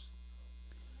Ghost.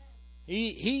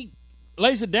 He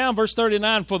lays it down, verse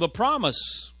 39, for the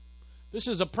promise. This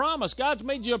is a promise. God's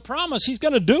made you a promise. He's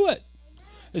going to do it.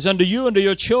 It's unto you and to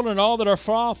your children, all that are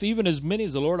far off, even as many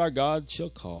as the Lord our God shall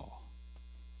call.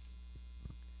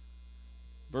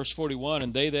 Verse 41,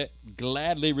 and they that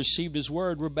gladly received His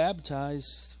word were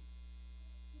baptized.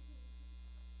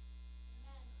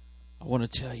 I want to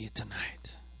tell you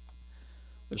tonight,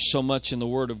 there's so much in the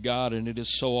Word of God, and it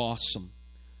is so awesome.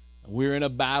 We're in a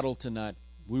battle tonight.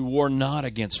 We war not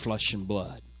against flesh and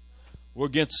blood. We're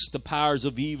against the powers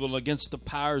of evil, against the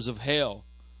powers of hell.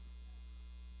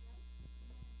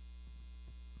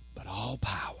 But all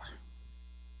power,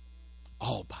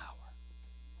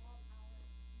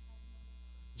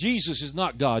 Jesus is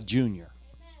not God Jr.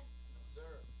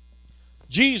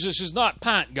 Jesus is not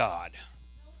pint God.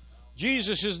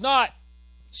 Jesus is not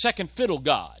second fiddle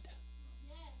God.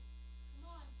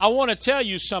 I want to tell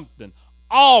you something.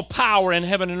 All power in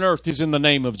heaven and earth is in the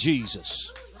name of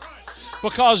Jesus.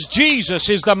 Because Jesus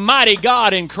is the mighty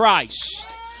God in Christ.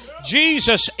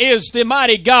 Jesus is the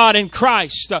mighty God in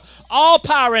Christ. All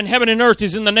power in heaven and earth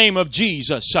is in the name of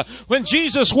Jesus. When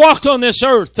Jesus walked on this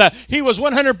earth, He was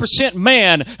 100%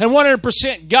 man and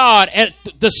 100% God at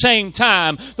the same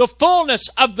time. The fullness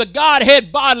of the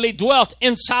Godhead bodily dwelt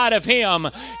inside of Him.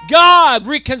 God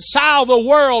reconciled the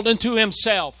world unto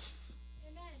Himself.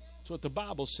 That's what the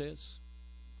Bible says.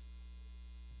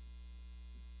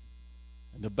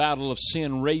 The battle of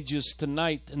sin rages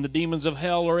tonight, and the demons of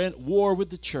hell are at war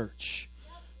with the church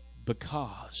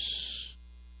because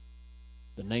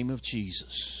the name of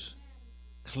Jesus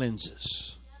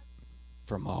cleanses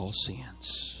from all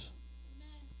sins.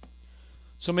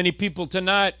 So many people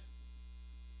tonight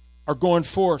are going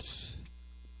forth,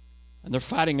 and they're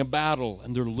fighting a battle,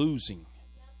 and they're losing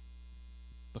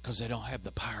because they don't have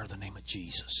the power of the name of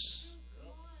Jesus.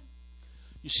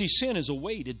 You see, sin is a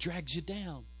weight. It drags you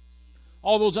down.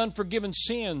 All those unforgiven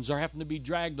sins are having to be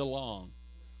dragged along.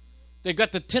 They've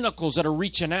got the tentacles that are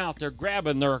reaching out. They're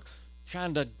grabbing. They're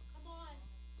trying to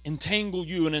entangle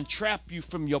you and entrap you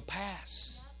from your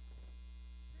past.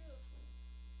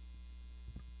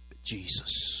 But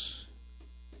Jesus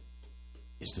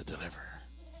is the deliverer.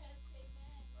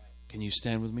 Can you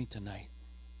stand with me tonight?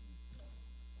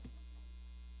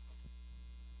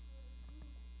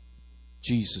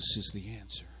 Jesus is the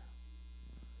answer.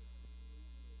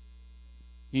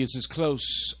 He is as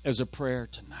close as a prayer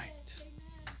tonight.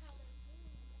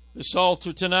 This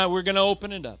altar tonight, we're going to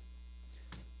open it up.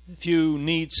 If you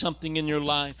need something in your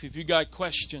life, if you got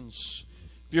questions,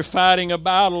 if you're fighting a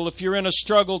battle, if you're in a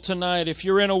struggle tonight, if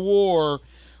you're in a war,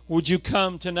 would you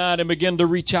come tonight and begin to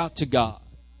reach out to God?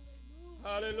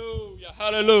 Hallelujah,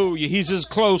 hallelujah. He's as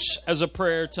close as a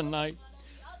prayer tonight.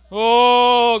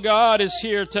 Oh, God is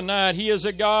here tonight. He is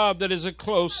a God that is as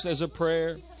close as a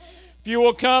prayer. If you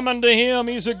will come unto Him,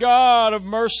 He's a God of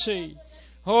mercy.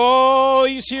 Oh,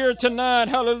 He's here tonight,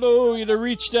 hallelujah, to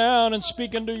reach down and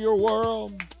speak into your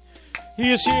world.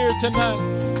 He is here tonight.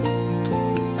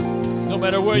 No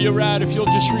matter where you're at, if you'll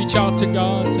just reach out to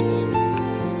God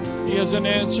tonight, He has an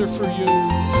answer for you.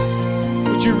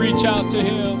 Would you reach out to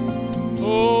Him?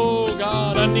 Oh,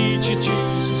 God, I need you,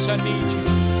 Jesus, I need you.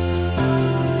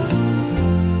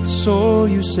 So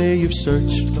you say you've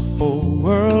searched the whole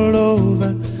world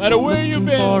over. No matter where you've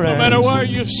been, no matter where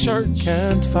you've searched,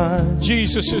 can't find.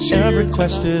 Jesus is here. Every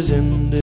quest is ended.